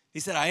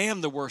 He said, I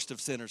am the worst of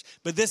sinners.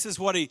 But this is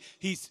what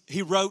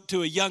he wrote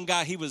to a young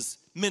guy he was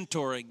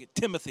mentoring,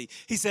 Timothy.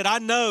 He said, I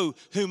know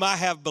whom I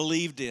have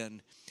believed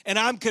in, and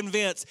I'm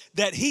convinced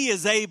that he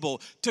is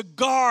able to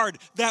guard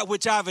that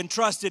which I've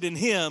entrusted in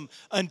him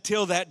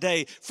until that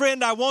day.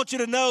 Friend, I want you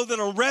to know that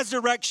on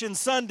Resurrection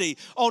Sunday,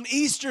 on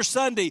Easter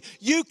Sunday,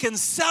 you can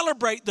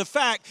celebrate the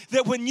fact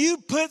that when you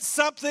put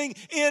something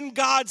in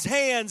God's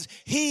hands,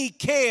 he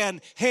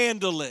can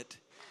handle it.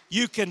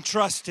 You can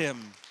trust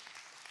him.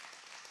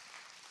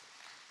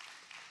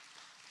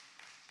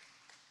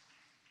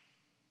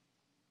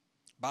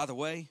 By the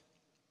way,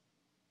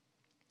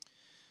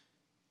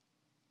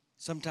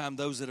 sometimes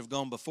those that have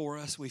gone before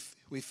us, we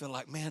feel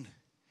like, man,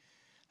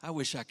 I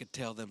wish I could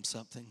tell them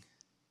something. Do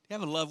you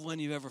have a loved one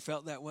you've ever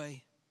felt that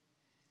way?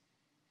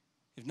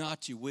 If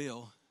not, you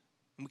will.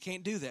 And we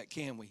can't do that,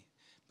 can we?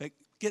 But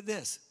get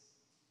this.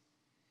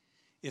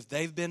 If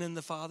they've been in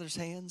the Father's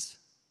hands,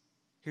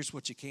 here's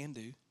what you can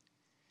do.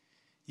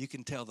 You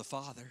can tell the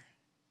Father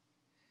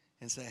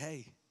and say,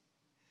 hey,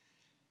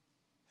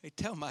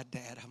 tell my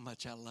dad how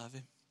much I love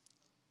him.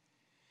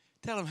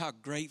 Tell him how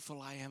grateful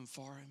I am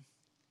for him.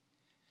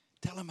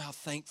 Tell him how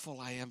thankful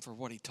I am for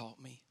what he taught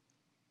me.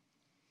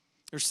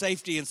 There's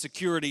safety and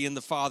security in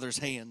the Father's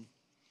hand.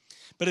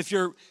 But if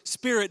your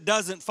spirit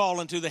doesn't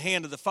fall into the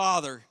hand of the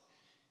Father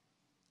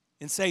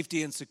in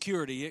safety and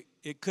security,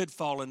 it could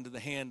fall into the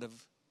hand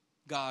of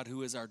God,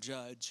 who is our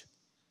judge.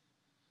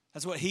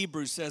 That's what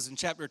Hebrews says in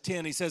chapter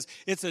 10. He says,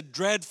 it's a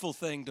dreadful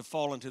thing to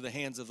fall into the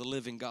hands of the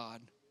living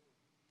God.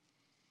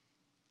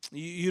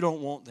 You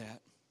don't want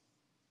that.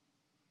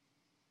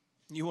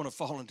 You want to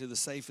fall into the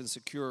safe and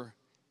secure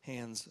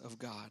hands of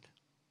God.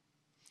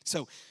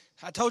 So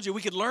I told you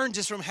we could learn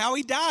just from how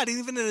he died.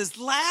 Even in his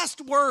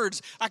last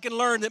words, I can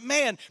learn that,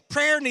 man,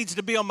 prayer needs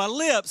to be on my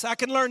lips. I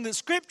can learn that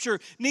scripture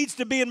needs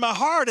to be in my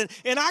heart.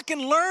 And I can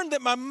learn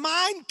that my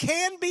mind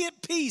can be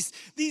at peace.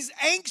 These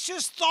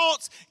anxious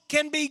thoughts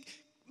can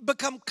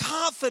become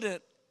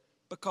confident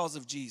because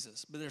of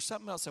Jesus. But there's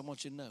something else I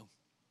want you to know.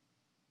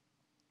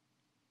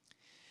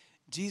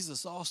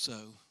 Jesus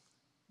also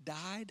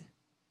died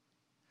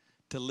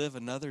to live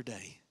another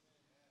day.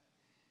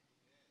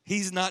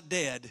 He's not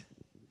dead,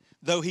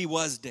 though he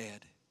was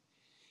dead.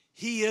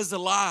 He is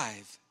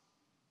alive.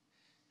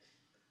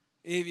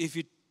 If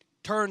you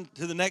turn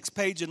to the next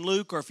page in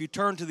Luke, or if you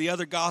turn to the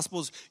other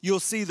Gospels, you'll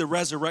see the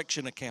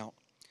resurrection account.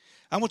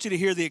 I want you to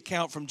hear the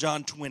account from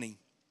John 20.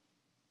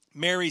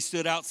 Mary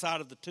stood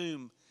outside of the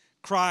tomb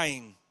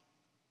crying.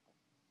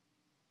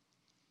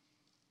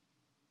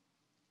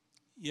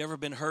 You ever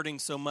been hurting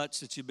so much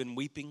that you've been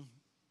weeping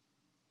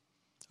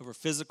over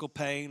physical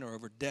pain or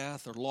over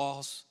death or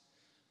loss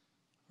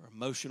or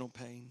emotional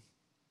pain?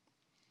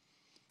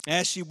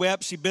 As she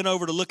wept, she bent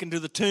over to look into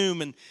the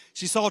tomb, and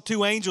she saw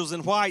two angels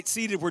in white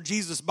seated where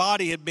Jesus'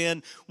 body had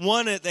been,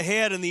 one at the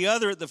head and the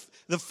other at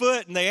the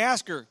foot. And they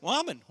asked her,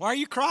 "Woman, why are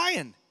you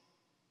crying?"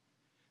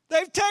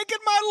 "They've taken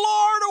my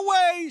Lord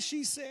away,"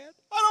 she said.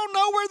 "I don't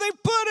know where they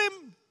put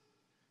him."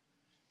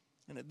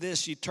 And at this,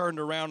 she turned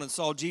around and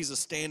saw Jesus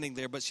standing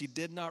there, but she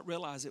did not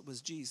realize it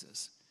was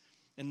Jesus.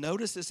 And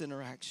notice this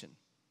interaction.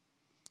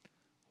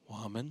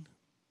 "Woman,"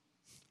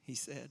 he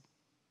said,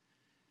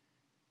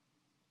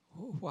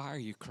 "why are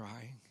you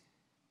crying?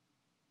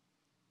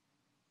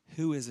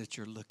 Who is it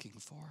you're looking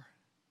for?"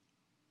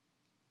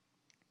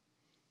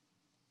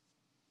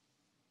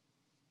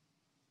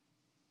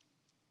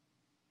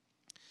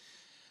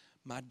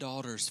 My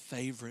daughter's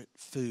favorite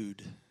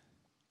food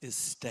is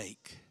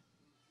steak.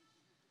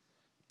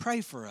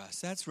 Pray for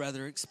us. That's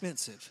rather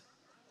expensive.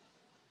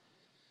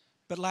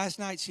 But last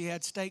night she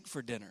had steak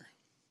for dinner.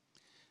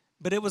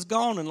 But it was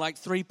gone in like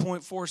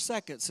 3.4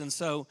 seconds. And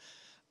so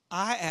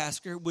I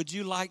asked her, "Would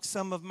you like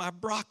some of my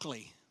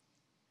broccoli?"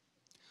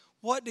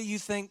 What do you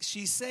think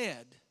she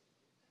said?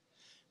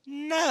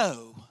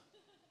 No.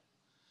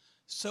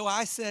 So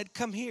I said,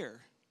 "Come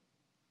here."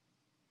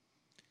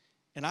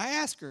 And I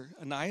asked her,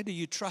 "Anaya, do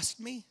you trust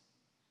me?"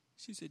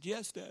 She said,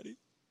 "Yes, Daddy."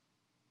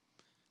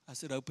 I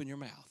said, "Open your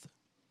mouth."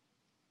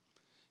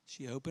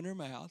 She opened her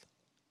mouth.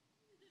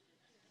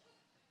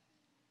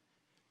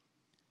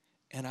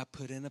 And I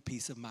put in a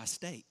piece of my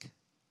steak.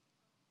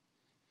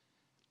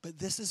 But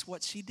this is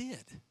what she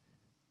did.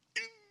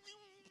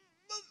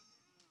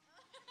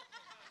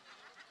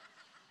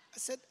 I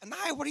said,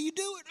 "Anaya, what are you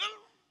doing?"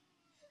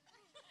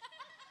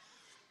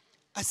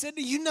 I said,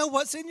 "Do you know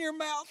what's in your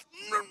mouth?"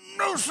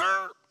 No,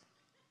 sir."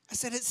 I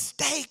said, "It's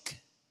steak."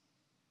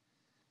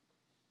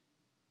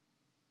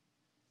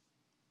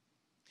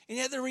 And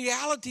yet the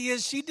reality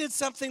is she did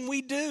something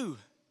we do.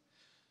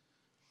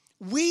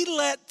 We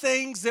let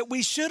things that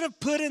we should have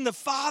put in the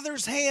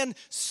Father's hand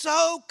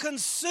so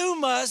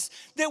consume us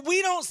that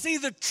we don't see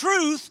the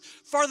truth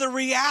for the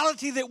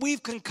reality that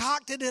we've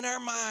concocted in our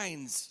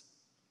minds.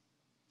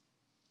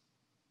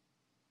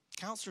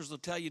 Counselors will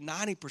tell you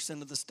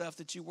 90% of the stuff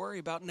that you worry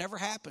about never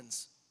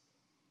happens.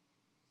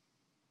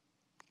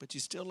 But you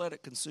still let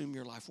it consume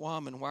your life.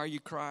 "Woman, why are you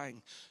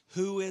crying?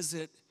 Who is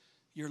it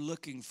you're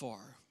looking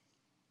for?"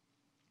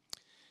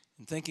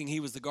 And thinking he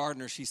was the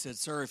gardener, she said,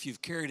 "Sir, if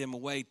you've carried him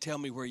away, tell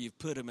me where you've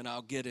put him and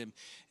I'll get him."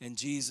 And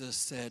Jesus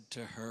said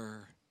to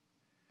her,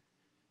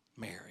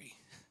 "Mary."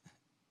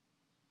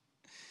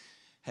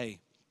 Hey,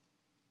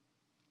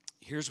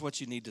 here's what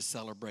you need to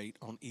celebrate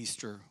on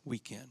Easter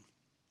weekend.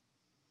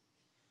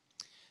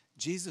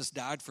 Jesus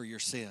died for your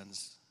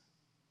sins.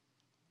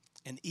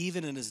 And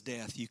even in his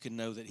death, you can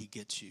know that he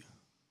gets you.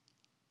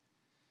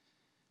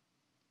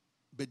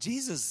 But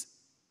Jesus,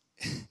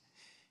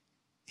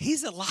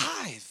 he's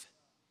alive.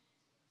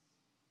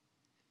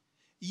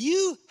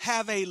 You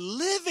have a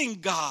living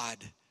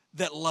God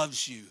that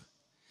loves you.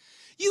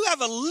 You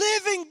have a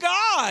living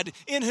God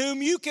in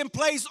whom you can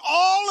place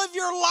all of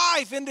your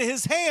life into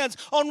his hands.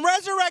 On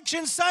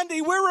Resurrection Sunday,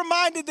 we're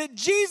reminded that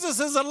Jesus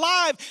is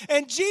alive,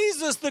 and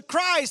Jesus the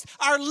Christ,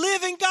 our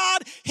living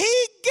God,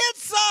 he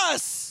gets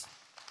us.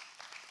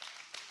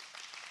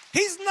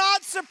 He's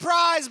not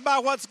surprised by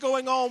what's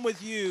going on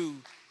with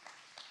you.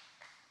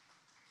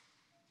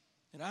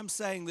 And I'm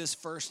saying this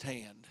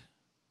firsthand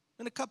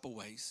in a couple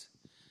ways.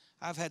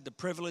 I've had the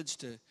privilege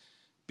to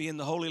be in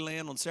the Holy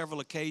Land on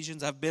several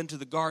occasions. I've been to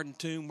the Garden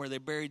Tomb where they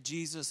buried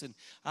Jesus, and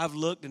I've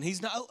looked, and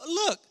he's not.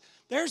 Look,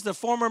 there's the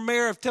former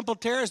mayor of Temple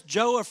Terrace,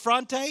 Joe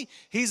Affronte.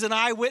 He's an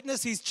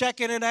eyewitness. He's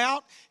checking it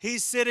out.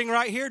 He's sitting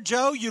right here.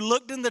 Joe, you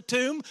looked in the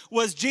tomb.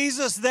 Was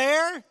Jesus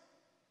there?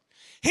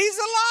 He's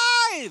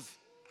alive.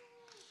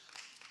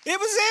 It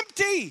was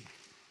empty.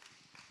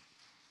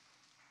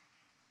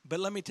 But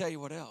let me tell you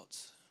what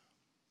else.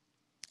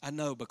 I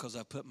know because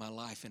I put my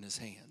life in his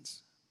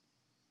hands.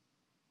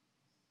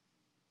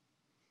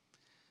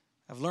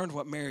 I've learned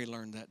what Mary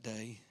learned that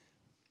day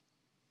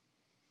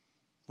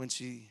when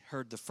she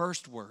heard the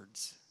first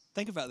words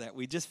Think about that.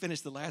 We just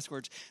finished the last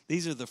words.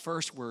 These are the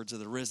first words of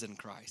the risen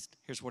Christ.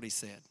 Here's what he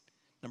said.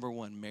 Number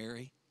one,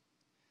 Mary,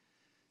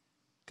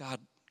 God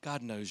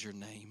knows your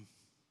name.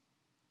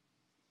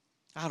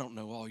 I don't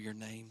know all your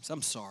names.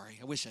 I'm sorry.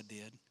 I wish I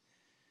did.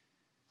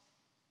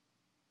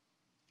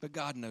 But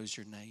God knows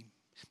your name.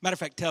 Matter of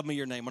fact, tell me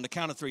your name. On the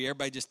count of three,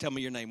 everybody just tell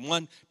me your name.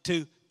 1,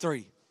 2,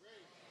 3.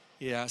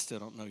 Yeah, I still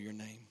don't know your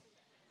name.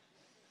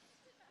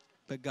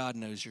 But God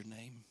knows your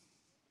name.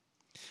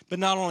 But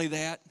not only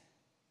that,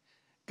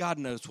 God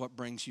knows what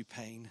brings you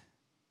pain.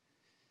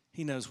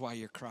 He knows why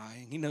you're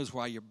crying. He knows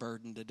why you're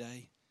burdened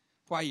today.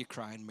 Why are you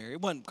crying, Mary?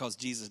 It wasn't because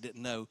Jesus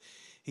didn't know.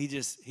 He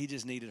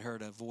just needed her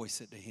to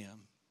voice it to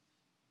him.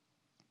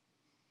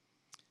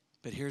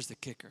 But here's the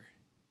kicker.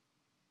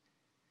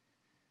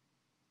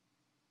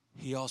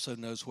 He also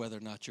knows whether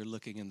or not you're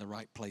looking in the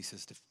right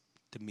places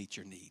to meet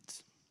your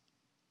needs.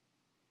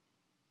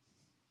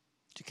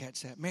 Did you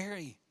catch that?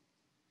 Mary,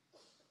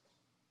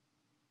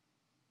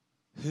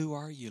 who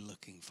are you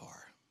looking for?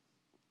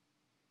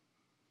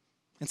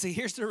 And see,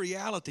 here's the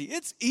reality.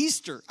 It's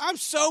Easter. I'm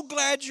so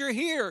glad you're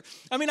here.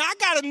 I mean, I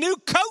got a new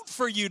coat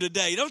for you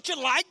today. Don't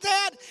you like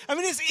that? I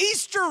mean, it's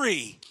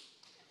Eastery.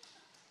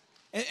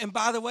 And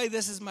by the way,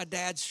 this is my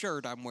dad's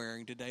shirt I'm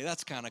wearing today.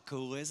 That's kind of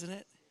cool, isn't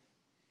it?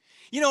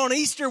 You know, on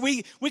Easter,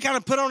 we kind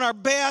of put on our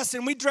best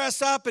and we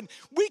dress up and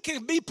we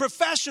can be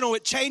professional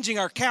at changing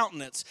our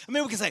countenance. I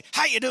mean, we can say,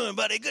 how you doing,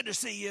 buddy? Good to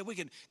see you. We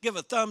can give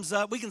a thumbs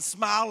up. We can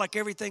smile like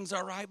everything's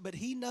all right. But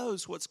he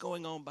knows what's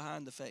going on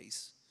behind the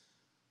face.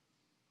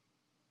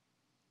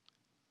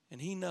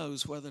 And he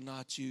knows whether or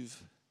not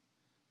you've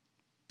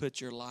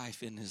put your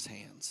life in his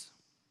hands.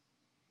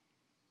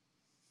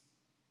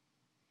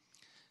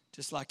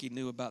 Just like he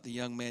knew about the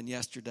young man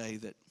yesterday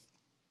that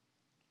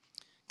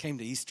came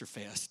to Easter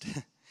Fest.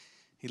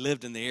 He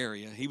lived in the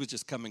area. He was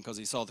just coming because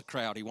he saw the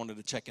crowd. He wanted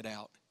to check it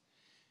out.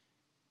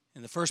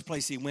 And the first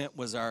place he went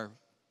was our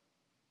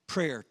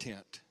prayer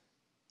tent.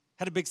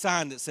 Had a big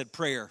sign that said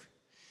prayer.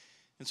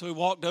 And so he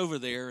walked over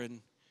there and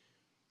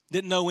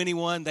didn't know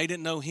anyone. They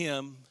didn't know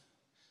him.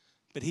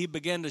 But he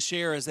began to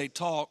share as they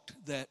talked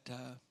that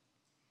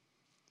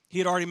he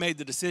had already made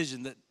the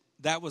decision that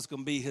that was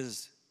going to be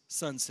his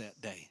sunset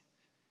day.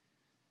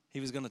 He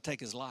was going to take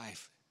his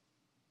life.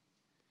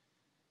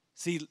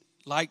 See,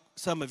 like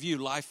some of you,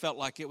 life felt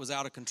like it was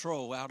out of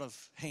control, out of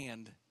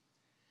hand.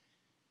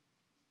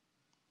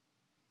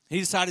 He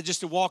decided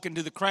just to walk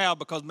into the crowd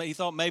because he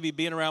thought maybe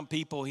being around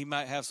people, he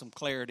might have some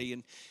clarity.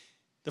 And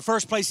the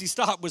first place he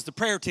stopped was the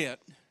prayer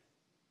tent.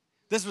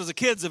 This was a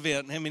kids'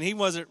 event. I mean, he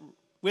wasn't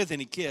with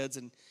any kids,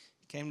 and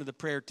he came to the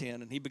prayer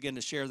tent, and he began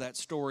to share that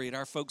story, and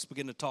our folks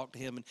began to talk to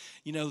him. And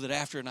you know that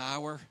after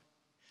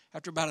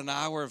about an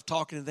hour of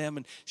talking to them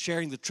and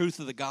sharing the truth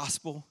of the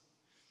gospel,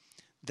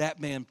 that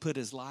man put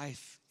his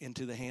life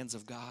into the hands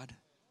of God.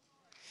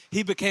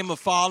 He became a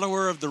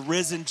follower of the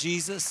risen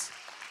Jesus.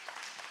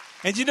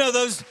 And you know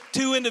those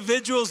two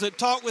individuals that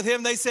talked with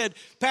him, they said,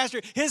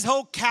 Pastor, his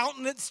whole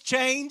countenance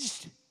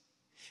changed.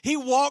 He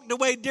walked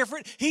away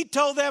different. He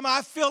told them,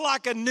 I feel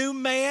like a new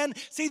man.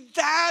 See,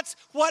 that's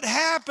what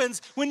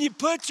happens when you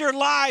put your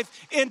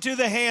life into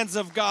the hands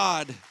of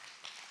God.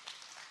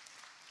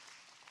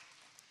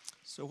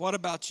 So what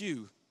about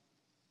you?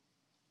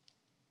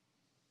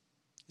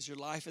 Is your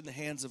life in the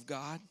hands of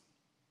God?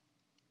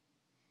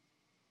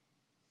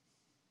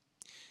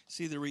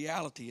 See, the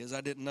reality is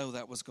I didn't know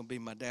that was going to be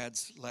my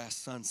dad's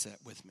last sunset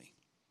with me.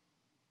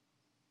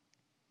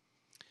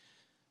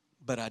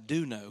 But I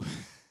do know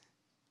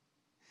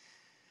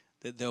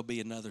that there'll be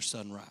another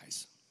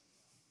sunrise.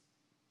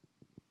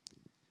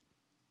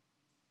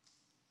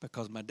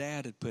 Because my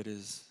dad had put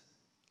his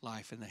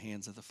life in the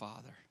hands of the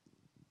Father.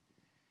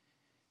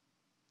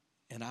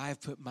 And I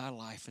have put my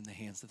life in the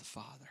hands of the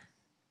Father.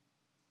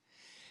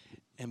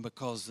 And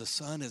because the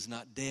Son is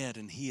not dead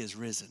and he is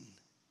risen,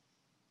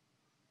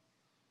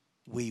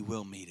 we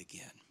will meet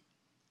again.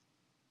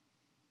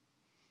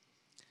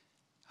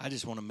 I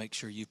just want to make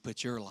sure you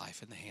put your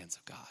life in the hands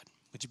of God.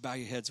 Would you bow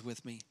your heads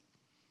with me?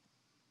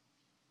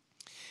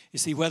 You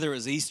see, whether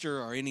it's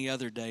Easter or any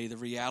other day, the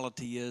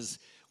reality is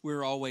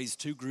we're always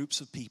two groups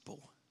of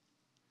people.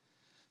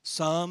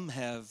 Some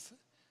have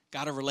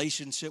got a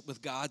relationship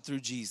with God through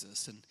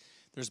Jesus, and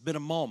there's been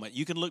a moment.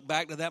 You can look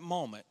back to that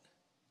moment.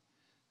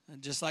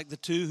 And just like the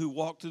two who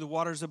walked through the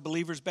waters of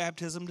believers'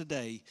 baptism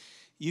today,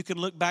 you can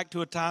look back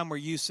to a time where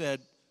you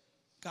said,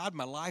 God,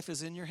 my life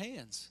is in your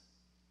hands.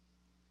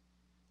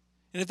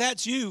 And if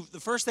that's you, the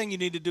first thing you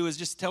need to do is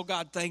just tell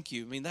God thank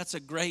you. I mean, that's a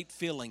great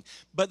feeling.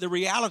 But the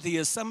reality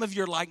is some of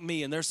you are like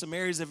me, and there's some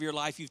areas of your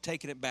life you've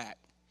taken it back.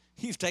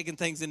 You've taken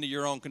things into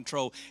your own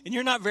control, and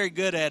you're not very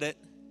good at it.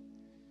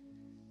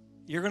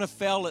 You're going to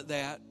fail at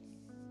that.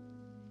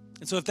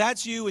 And so if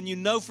that's you and you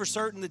know for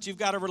certain that you've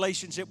got a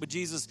relationship with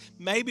Jesus,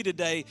 maybe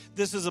today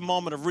this is a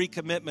moment of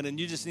recommitment and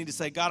you just need to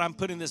say, God, I'm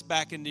putting this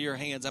back into your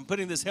hands. I'm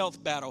putting this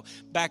health battle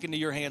back into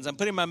your hands. I'm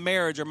putting my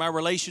marriage or my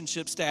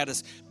relationship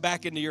status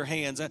back into your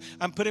hands.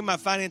 I'm putting my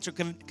financial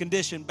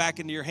condition back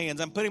into your hands.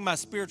 I'm putting my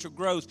spiritual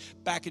growth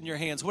back in your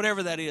hands,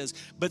 whatever that is.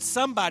 But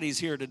somebody's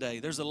here today.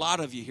 There's a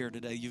lot of you here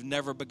today. You've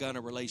never begun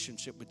a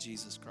relationship with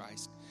Jesus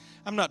Christ.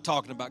 I'm not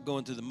talking about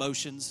going through the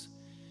motions.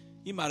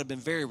 You might have been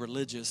very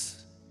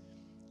religious.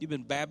 You've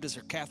been Baptist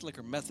or Catholic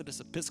or Methodist,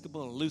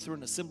 Episcopal, or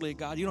Lutheran, Assembly of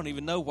God. You don't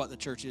even know what the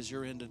church is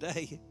you're in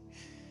today.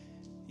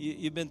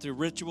 You've been through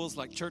rituals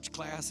like church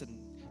class and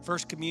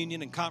first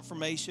communion and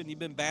confirmation. You've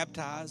been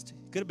baptized.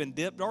 Could have been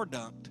dipped or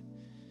dunked.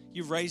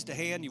 You've raised a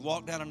hand. You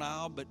walked down an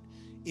aisle, but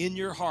in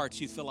your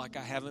hearts you feel like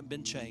I haven't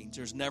been changed.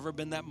 There's never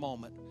been that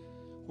moment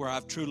where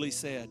I've truly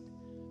said,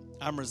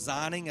 I'm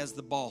resigning as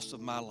the boss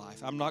of my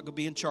life. I'm not going to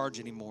be in charge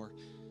anymore.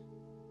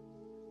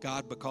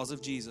 God, because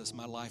of Jesus,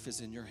 my life is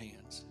in your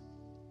hands.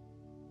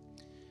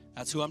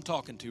 That's who I'm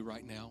talking to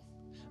right now.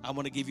 I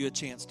want to give you a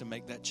chance to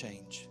make that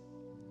change,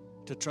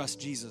 to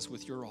trust Jesus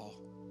with your all.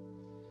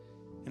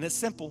 And it's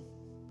simple.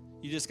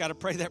 You just got to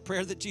pray that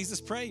prayer that Jesus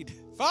prayed.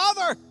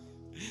 Father,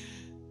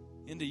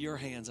 into your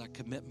hands I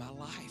commit my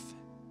life.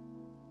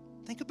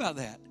 Think about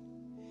that.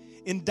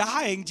 In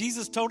dying,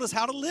 Jesus told us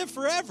how to live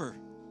forever.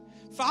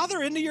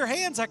 Father, into your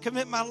hands I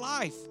commit my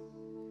life.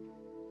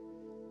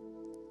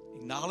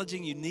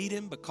 Acknowledging you need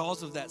him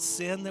because of that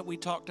sin that we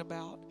talked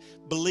about.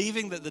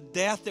 Believing that the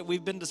death that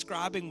we've been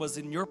describing was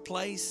in your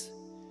place.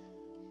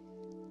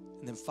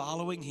 And then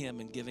following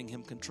him and giving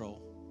him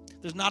control.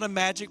 There's not a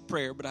magic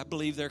prayer, but I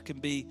believe there can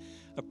be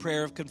a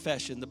prayer of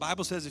confession. The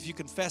Bible says if you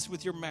confess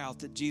with your mouth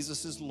that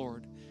Jesus is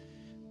Lord,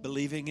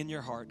 believing in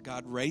your heart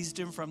God raised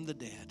him from the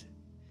dead,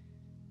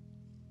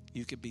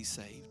 you could be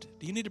saved.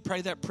 Do you need to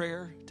pray that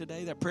prayer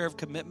today, that prayer of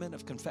commitment,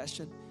 of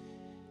confession?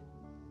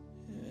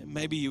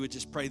 Maybe you would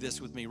just pray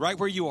this with me right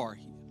where you are.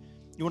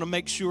 You want to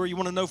make sure, you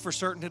want to know for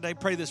certain today,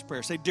 pray this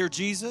prayer. Say, Dear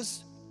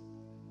Jesus,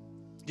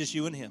 just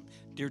you and him.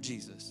 Dear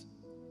Jesus,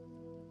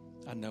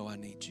 I know I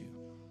need you.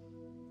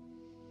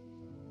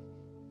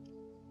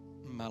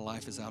 My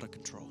life is out of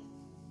control.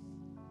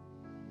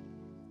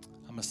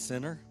 I'm a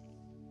sinner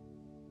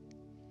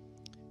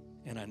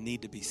and I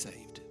need to be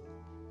saved.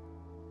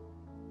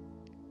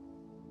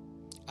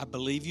 I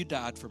believe you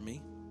died for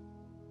me.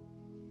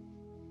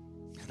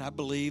 And I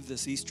believe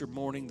this Easter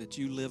morning that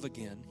you live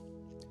again.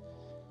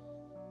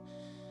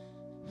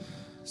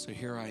 So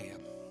here I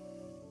am.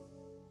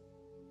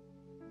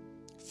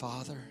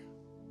 Father,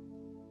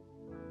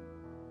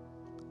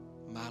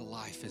 my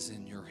life is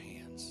in your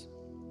hands.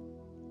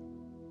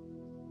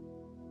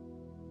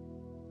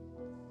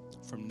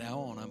 From now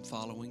on, I'm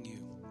following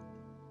you.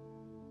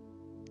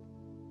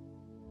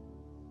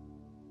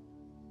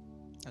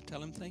 I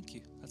tell him thank you.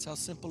 That's how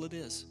simple it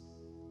is.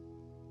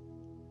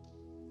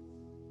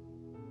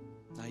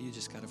 Now you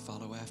just got to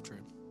follow after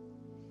him.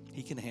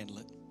 He can handle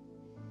it.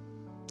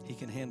 He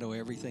can handle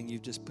everything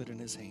you've just put in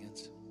his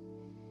hands.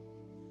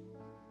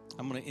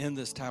 I'm going to end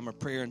this time of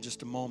prayer in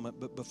just a moment,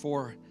 but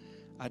before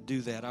I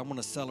do that, I want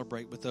to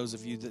celebrate with those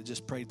of you that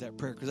just prayed that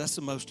prayer, because that's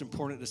the most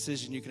important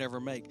decision you can ever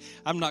make.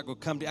 I'm not going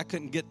to come to you. I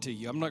couldn't get to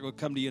you. I'm not going to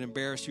come to you and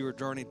embarrass you or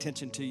draw any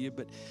attention to you,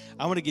 but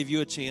I want to give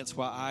you a chance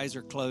while eyes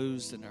are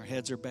closed and our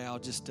heads are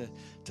bowed just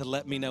to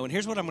let me know. And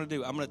here's what I'm going to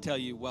do. I'm going to tell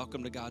you,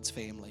 welcome to God's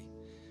family.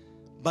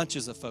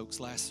 Bunches of folks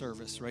last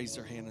service raised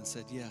their hand and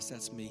said, yes,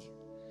 that's me.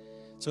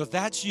 So if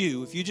that's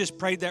you, if you just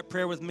prayed that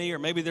prayer with me, or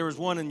maybe there was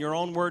one in your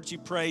own words you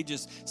prayed,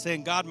 just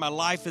saying, God, my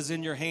life is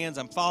in your hands.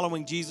 I'm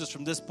following Jesus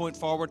from this point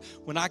forward.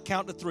 When I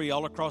count to 3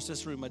 all across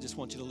this room, I just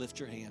want you to lift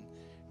your hand.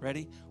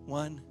 Ready?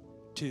 1,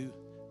 2,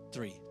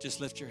 3.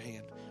 Just lift your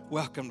hand.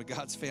 Welcome to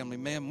God's family.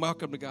 Ma'am,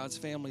 welcome to God's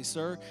family.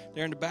 Sir,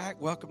 there in the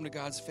back, welcome to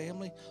God's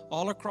family.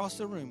 All across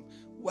the room,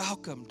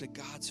 welcome to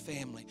God's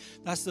family.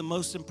 That's the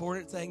most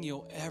important thing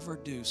you'll ever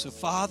do. So,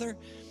 Father,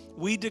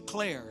 we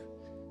declare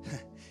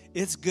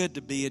it's good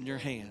to be in your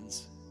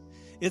hands.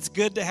 It's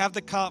good to have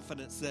the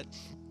confidence that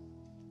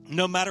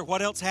no matter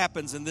what else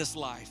happens in this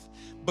life,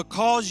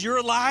 because you're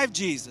alive,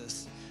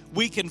 Jesus,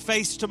 we can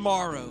face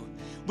tomorrow.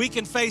 We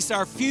can face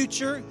our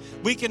future.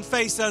 We can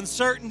face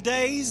uncertain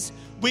days.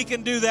 We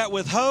can do that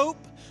with hope.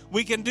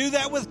 We can do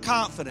that with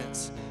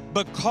confidence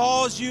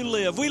because you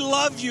live. We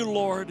love you,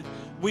 Lord.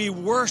 We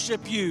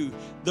worship you,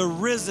 the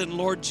risen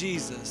Lord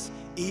Jesus,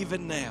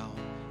 even now.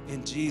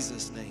 In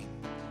Jesus' name,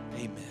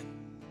 amen.